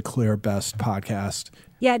think that was a clear best podcast.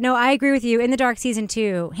 Yeah, no, I agree with you. In the Dark season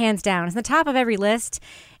 2, hands down, it's the top of every list.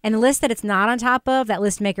 And the list that it's not on top of, that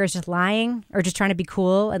list maker is just lying or just trying to be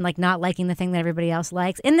cool and like not liking the thing that everybody else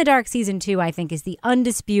likes. In the Dark season 2, I think, is the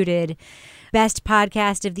undisputed best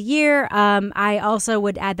podcast of the year. I also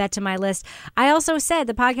would add that to my list. I also said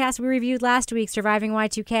the podcast we reviewed last week, Surviving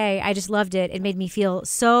Y2K, I just loved it. It made me feel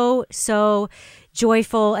so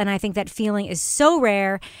joyful, and I think that feeling is so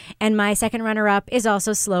rare. And my second runner-up is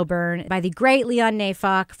also Slow Burn by the great Leon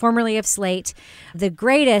Neyfakh, formerly of Slate, the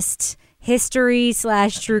greatest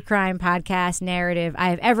history/true crime podcast narrative I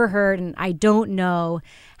have ever heard, and I don't know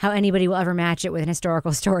how anybody will ever match it with an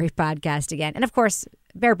historical story podcast again. And of course,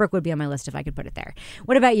 Bear Brook would be on my list if I could put it there.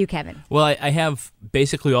 What about you, Kevin? Well, I have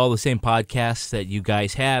basically all the same podcasts that you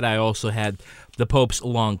guys had. I also had The Pope's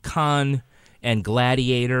Long Con and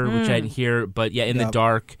Gladiator, which I didn't hear, but yeah, In the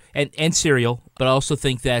Dark, and Serial. But I also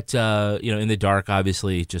think that, In the Dark,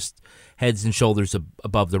 obviously, just heads and shoulders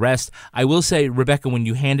above the rest. I will say, Rebecca, when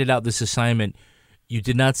you handed out this assignment, you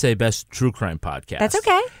did not say best true crime podcast. That's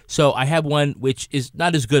okay. So I have one which is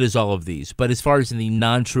not as good as all of these, but as far as in the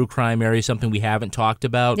non-true crime area, something we haven't talked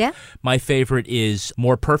about, my favorite is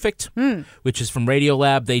More Perfect, which is from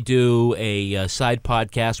Radiolab. They do a side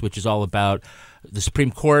podcast, which is all about the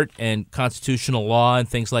Supreme Court and constitutional law and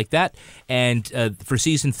things like that. And for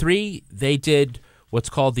season 3, they did what's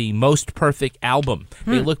called the Most Perfect Album.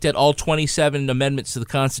 They looked at all 27 amendments to the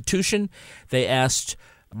Constitution. They asked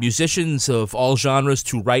musicians of all genres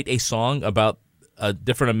to write a song about a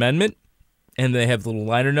different amendment, and they have little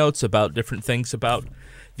liner notes about different things about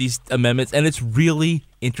these amendments, and it's really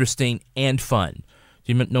interesting and fun.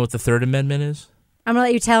 Do you know what the Third Amendment is? I'm going to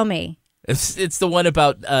let you tell me. It's the one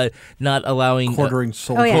about not allowing quartering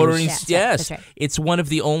soldiers. Quartering, yes. That's right. It's one of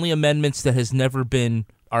the only amendments that has never been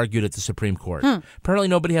argued at the Supreme Court. Apparently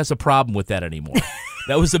nobody has a problem with that anymore.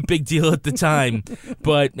 That was a big deal at the time.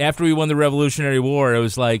 But after we won the Revolutionary War, it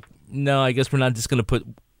was like, no, I guess we're not just going to put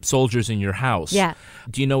soldiers in your house. Yeah.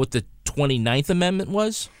 Do you know what the 29th Amendment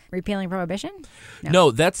was? Repealing prohibition?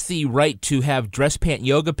 No, that's the right to have dress pant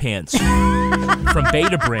yoga pants from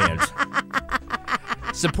Beta Brand.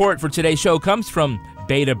 Support for today's show comes from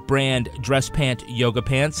Beta Brand dress pant yoga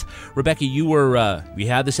pants. Rebecca, we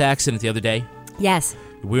had this accident the other day. Yes.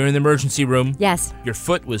 We were in the emergency room. Yes. Your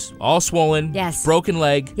foot was all swollen. Yes. Broken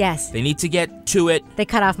leg. Yes. They need to get to it. They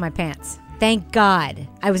cut off my pants. Thank God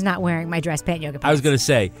I was not wearing my dress pant yoga pants. I was going to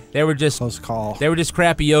say, they were just close call. They were just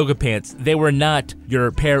crappy yoga pants. They were not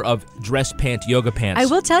your pair of dress pant yoga pants. I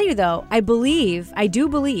will tell you, though, I do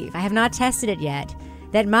believe, I have not tested it yet,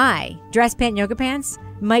 that my dress pant yoga pants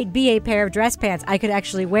might be a pair of dress pants I could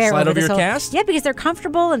actually wear. Slide over your cast? Yeah, because they're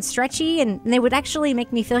comfortable and stretchy, and they would actually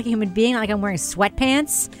make me feel like a human being, not like I'm wearing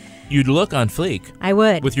sweatpants. You'd look on fleek. I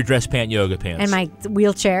would. With your dress pant yoga pants. And my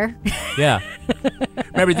wheelchair. Yeah.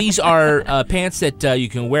 Remember, these are pants that you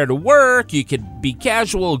can wear to work. You could be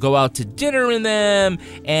casual, go out to dinner in them,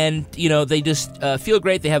 and, they just feel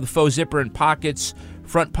great. They have the faux zipper and pockets,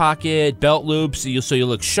 front pocket, belt loops, so you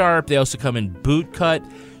look sharp. They also come in boot cut,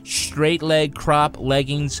 straight leg crop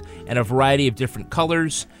leggings, and a variety of different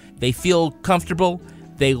colors. They feel comfortable.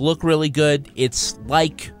 They look really good. It's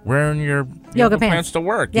like wearing your yoga pants to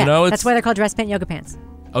work. Yeah, that's why they're called dress pant yoga pants.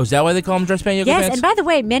 Oh, is that why they call them dress pant yoga pants? Yes, and by the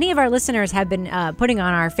way, many of our listeners have been putting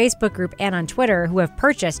on our Facebook group and on Twitter who have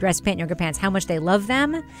purchased dress pant yoga pants how much they love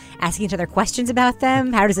them, asking each other questions about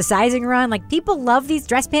them. How does the sizing run? Like, people love these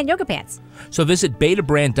dress pant yoga pants. So visit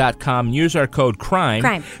betabrand.com and use our code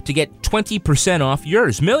CRIME to get 20% off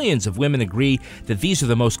yours. Millions of women agree that these are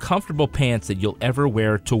the most comfortable pants that you'll ever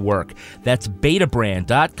wear to work. That's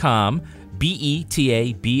betabrand.com.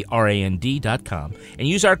 betabrand.com, and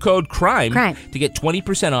use our code CRIME to get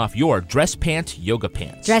 20% off your dress pant yoga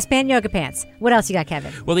pants. Dress pant yoga pants. What else you got,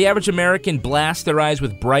 Kevin? Well, the average American blasts their eyes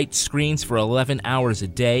with bright screens for 11 hours a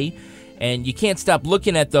day, and you can't stop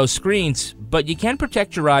looking at those screens, but you can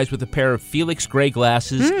protect your eyes with a pair of Felix Gray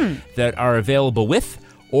glasses that are available with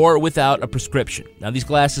or without a prescription. Now, these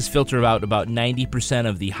glasses filter out about 90%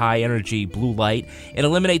 of the high-energy blue light and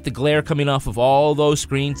eliminate the glare coming off of all those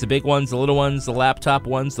screens, the big ones, the little ones, the laptop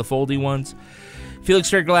ones, the foldy ones. Felix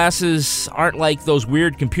Gray glasses aren't like those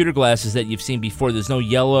weird computer glasses that you've seen before. There's no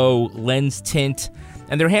yellow lens tint.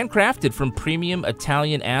 And they're handcrafted from premium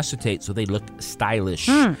Italian acetate, so they look stylish.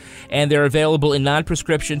 And they're available in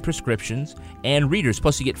non-prescription, prescriptions, and readers.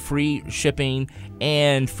 Plus, you get free shipping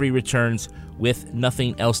and free returns with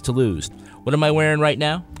nothing else to lose. What am I wearing right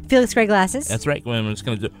now? Felix Gray glasses. That's right. I'm just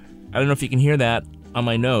going to do. I don't know if you can hear that on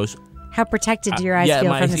my nose. How protected do your eyes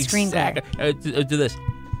feel from the screen glare? Do this.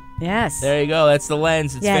 Yes. There you go. That's the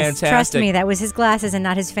lens. It's fantastic. Trust me, that was his glasses and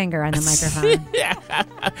not his finger on the microphone.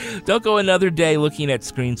 Don't go another day looking at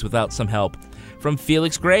screens without some help. From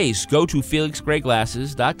Felix Gray's. Go to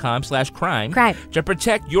felixgrayglasses.com/crime to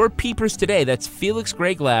protect your peepers today. That's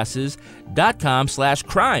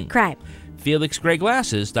felixgrayglasses.com/crime.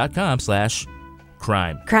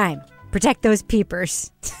 felixgrayglasses.com/crime. Crime. Protect those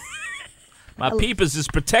peepers. My peepers is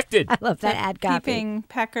protected. I love that ad copy. Peeping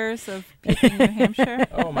peckers of Peeping, New Hampshire.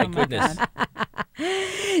 Oh, my goodness.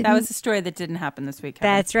 That was a story that didn't happen this week.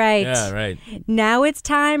 That's right. Yeah, right. Now it's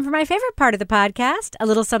time for my favorite part of the podcast, a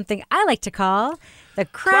little something I like to call the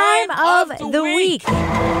Crime of the Week.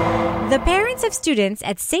 The parents of students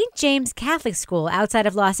at St. James Catholic School outside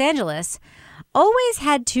of Los Angeles always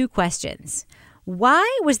had two questions. Why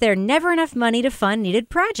was there never enough money to fund needed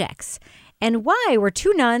projects? And why were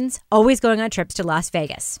two nuns always going on trips to Las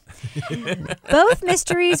Vegas? Both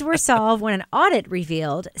mysteries were solved when an audit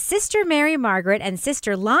revealed Sister Mary Margaret and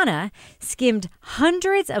Sister Lana skimmed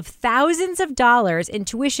hundreds of thousands of dollars in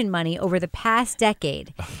tuition money over the past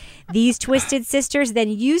decade. These twisted sisters then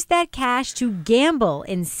used that cash to gamble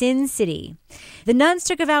in Sin City. The nuns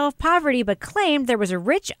took a vow of poverty but claimed there was a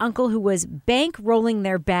rich uncle who was bankrolling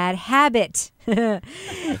their bad habit.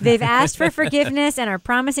 They've asked for forgiveness and are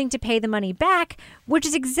promising to pay the money back, which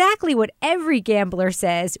is exactly what every gambler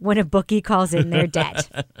says when a bookie calls in their debt.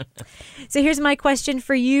 So here's my question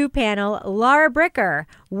for you, panel. Laura Bricker,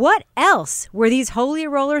 what else were these holy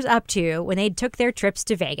rollers up to when they took their trips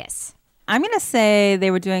to Vegas? I'm going to say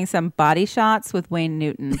they were doing some body shots with Wayne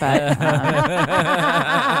Newton, but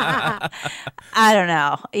I don't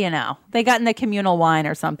know. You know, they got in the communal wine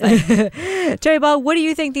or something. Joey Ball, what do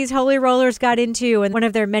you think these holy rollers got into in one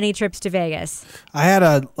of their many trips to Vegas? I had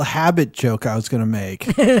a habit joke I was going to make.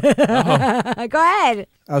 Go ahead.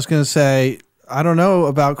 I was going to say, I don't know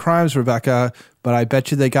about crimes, Rebecca, but I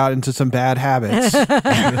bet you they got into some bad habits.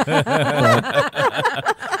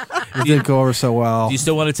 It didn't go over so well. Do you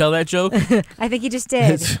still want to tell that joke? I think he just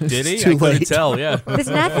did. Did he? Too I couldn't late. tell, yeah. There's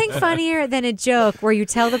nothing funnier than a joke where you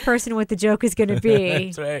tell the person what the joke is going to be.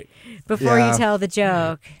 That's right. Before Yeah. you tell the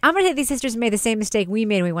joke. I'm going to say these sisters made the same mistake we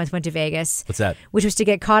made when we once went to Vegas. What's that? Which was to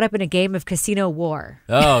get caught up in a game of Casino War.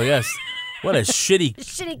 Oh, yes. What a shitty,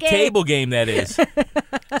 Shitty game. table game that is. War?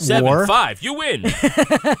 7-5, you win.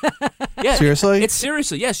 Yeah, Seriously? It's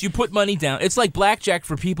seriously, yes. You put money down. It's like blackjack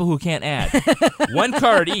for people who can't add. One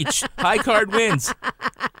card each. High card wins.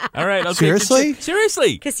 All right. I'll Seriously?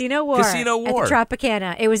 Seriously. Casino War. Casino War. At the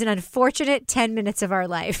Tropicana. It was an unfortunate 10 minutes of our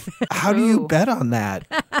life. How do you bet on that?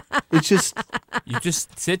 It's just You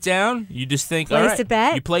just sit down. You just think, Place all right. a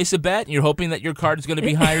bet? You place a bet, and you're hoping that your card is going to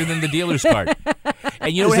be higher than the dealer's card.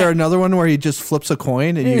 And you know is what there another one where he just flips a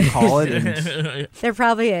coin and you call it? And There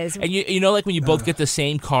probably is. And you know, like when you both get the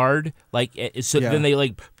same card, like so Yeah. then they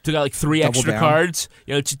like took out like three Double extra down. cards,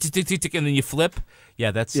 you know, tick, tick, tick, tick, tick, and then you flip.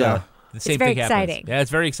 Yeah, that's Yeah. the same very thing happens. exciting. Yeah,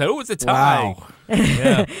 it's very exciting. Oh, it's a tie. Wow.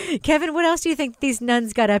 Yeah. Kevin, what else do you think these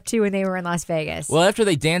nuns got up to when they were in Las Vegas? Well, after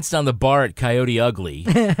they danced on the bar at Coyote Ugly,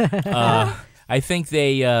 I think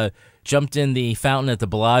they jumped in the fountain at the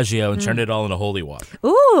Bellagio and turned it all into holy water.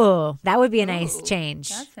 Ooh, that would be a nice change.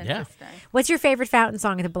 That's Yeah. interesting. What's your favorite fountain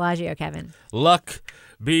song at the Bellagio, Kevin? Luck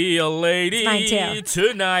be a lady It's mine, too.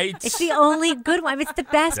 tonight. It's the only good one. It's the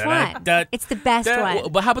best one. It's the best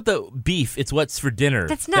one. But how about the beef? It's what's for dinner.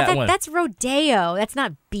 That's not that, one. that's rodeo. That's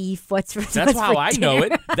not beef. What's That's what's how for I know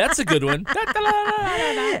dinner? it. That's a good one.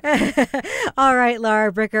 All right,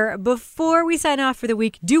 Laura Bricker. Before we sign off for the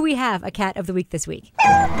week, do we have a cat of the week this week?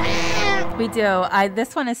 We do.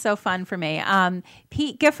 This one is so fun for me.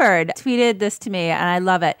 Pete Gifford tweeted this to me, and I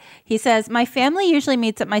love it. He says, "My family usually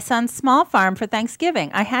meets at my son's small farm for Thanksgiving.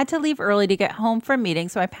 I had to leave early to get home for a meeting,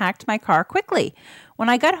 so I packed my car quickly. When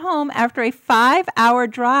I got home after a 5-hour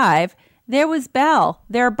drive, there was Belle,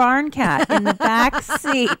 their barn cat, in the back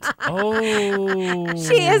seat. Oh.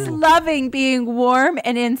 She is loving being warm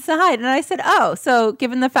and inside." And I said, "Oh, so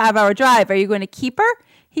given the 5-hour drive, are you going to keep her?"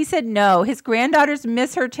 He said no. His granddaughters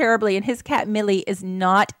miss her terribly, and his cat Millie is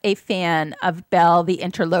not a fan of Belle the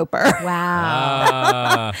interloper.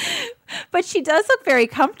 Wow. But she does look very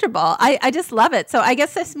comfortable. I just love it. So I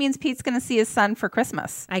guess this means Pete's going to see his son for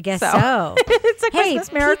Christmas. I guess so. It's a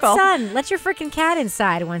Christmas miracle. Pete's son, let your freaking cat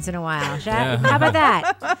inside once in a while. How about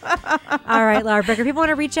that? All right, Laura Bricker. People want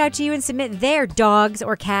to reach out to you and submit their dogs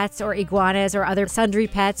or cats or iguanas or other sundry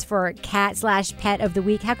pets for cat/pet of the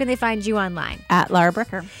week. How can they find you online? At Laura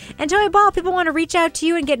Bricker. And Toby Ball, people want to reach out to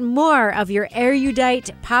you and get more of your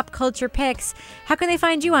erudite pop culture picks. How can they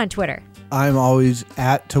find you on Twitter? I'm always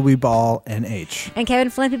at Toby Ball NH. And Kevin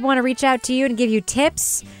Flynn, people want to reach out to you and give you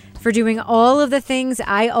tips for doing all of the things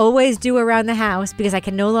I always do around the house because I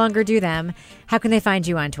can no longer do them. How can they find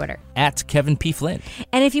you on Twitter? At Kevin P. Flynn.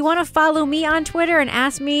 And if you want to follow me on Twitter and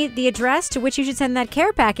ask me the address to which you should send that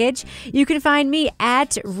care package, you can find me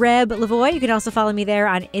at Reb Lavoie. You can also follow me there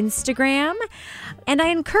on Instagram. And I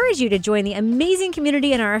encourage you to join the amazing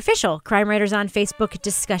community in our official Crime Writers on Facebook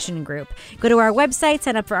discussion group. Go to our website,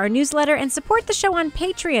 sign up for our newsletter, and support the show on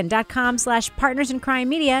patreon.com/Partners in Crime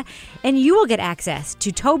Media, and you will get access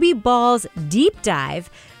to Toby Ball's Deep Dive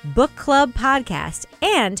Book Club podcast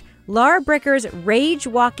and Laura Bricker's Rage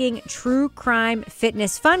Walking True Crime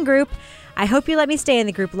Fitness Fun Group. I hope you let me stay in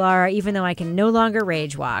the group, Laura, even though I can no longer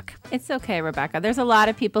rage walk. It's okay, Rebecca. There's a lot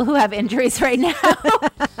of people who have injuries right now.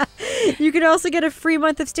 You can also get a free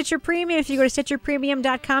month of Stitcher Premium if you go to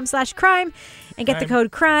StitcherPremium.com/crime and get the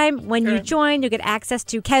code CRIME. When you join, you'll get access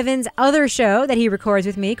to Kevin's other show that he records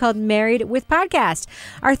with me called Married with Podcast.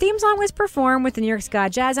 Our theme song was performed with the New York Ska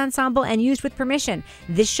Jazz Ensemble and used with permission.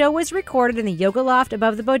 This show was recorded in the Yoga Loft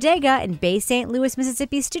above the Bodega in Bay St. Louis,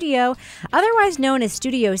 Mississippi studio, otherwise known as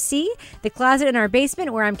Studio C, the closet in our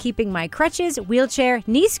basement where I'm keeping my crutches, wheelchair,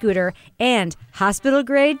 knee scooter, and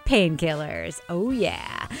hospital-grade painkillers. Oh,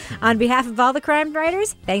 yeah. On behalf of all the crime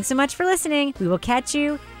writers, thanks so much for listening. We will catch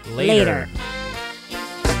you later.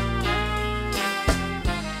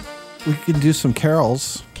 We can do some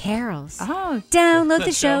carols. Carols. Oh, download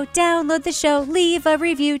the show, leave a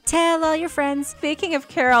review, tell all your friends. Speaking of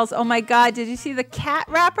carols, oh my God, did you see the cat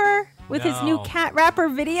rapper with his new cat rapper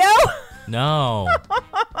video? No.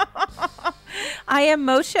 I Am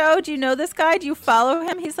Mosho. Do you know this guy? Do you follow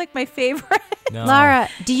him? He's like my favorite. No. Laura,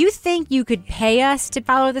 do you think you could pay us to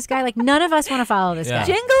follow this guy? Like, none of us want to follow this guy.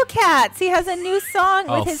 Jingle Cats. He has a new song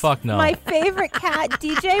with his my favorite cat,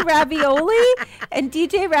 DJ Ravioli. And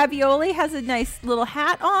DJ Ravioli has a nice little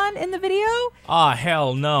hat on in the video. Oh,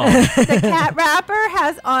 hell no. The cat rapper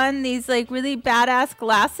has on these like really badass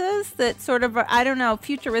glasses that sort of, I don't know,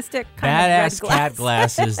 futuristic kind Badass of red cat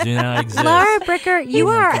glasses do not exist. Laura Bricker, you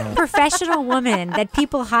are a professional woman that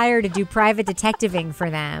people hire to do private detectiving for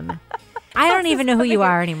them. I don't even know who you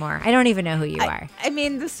are anymore. I don't even know who you are. I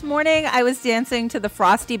mean, this morning I was dancing to the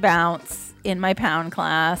Frosty Bounce in my pound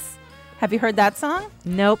class. Have you heard that song?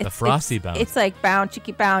 Nope. The Frosty Bounce. It's like bounce,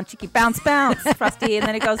 chicky, bounce, Frosty, and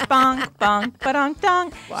then it goes bong, bong, ba-dong,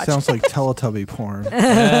 dong. Watch. Sounds like Teletubby porn.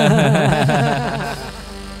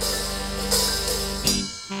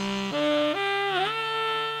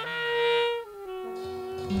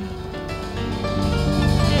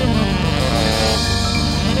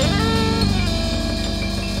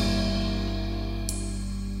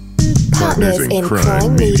 Partners in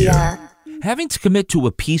Crime Media. Having to commit to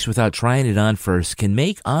a piece without trying it on first can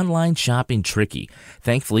make online shopping tricky.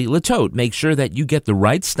 Thankfully, Le Tote makes sure that you get the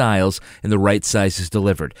right styles and the right sizes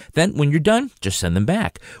delivered. Then, when you're done, just send them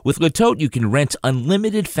back. With Le Tote, you can rent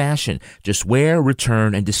unlimited fashion. Just wear,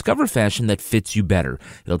 return, and discover fashion that fits you better.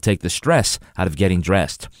 It'll take the stress out of getting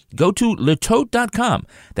dressed. Go to letote.com.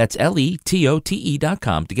 That's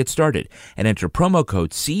LETOTE.com to get started. And enter promo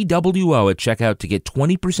code CWO at checkout to get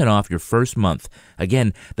 20% off your first month.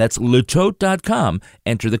 Again, that's letote.com.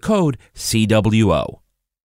 Enter the code CWO.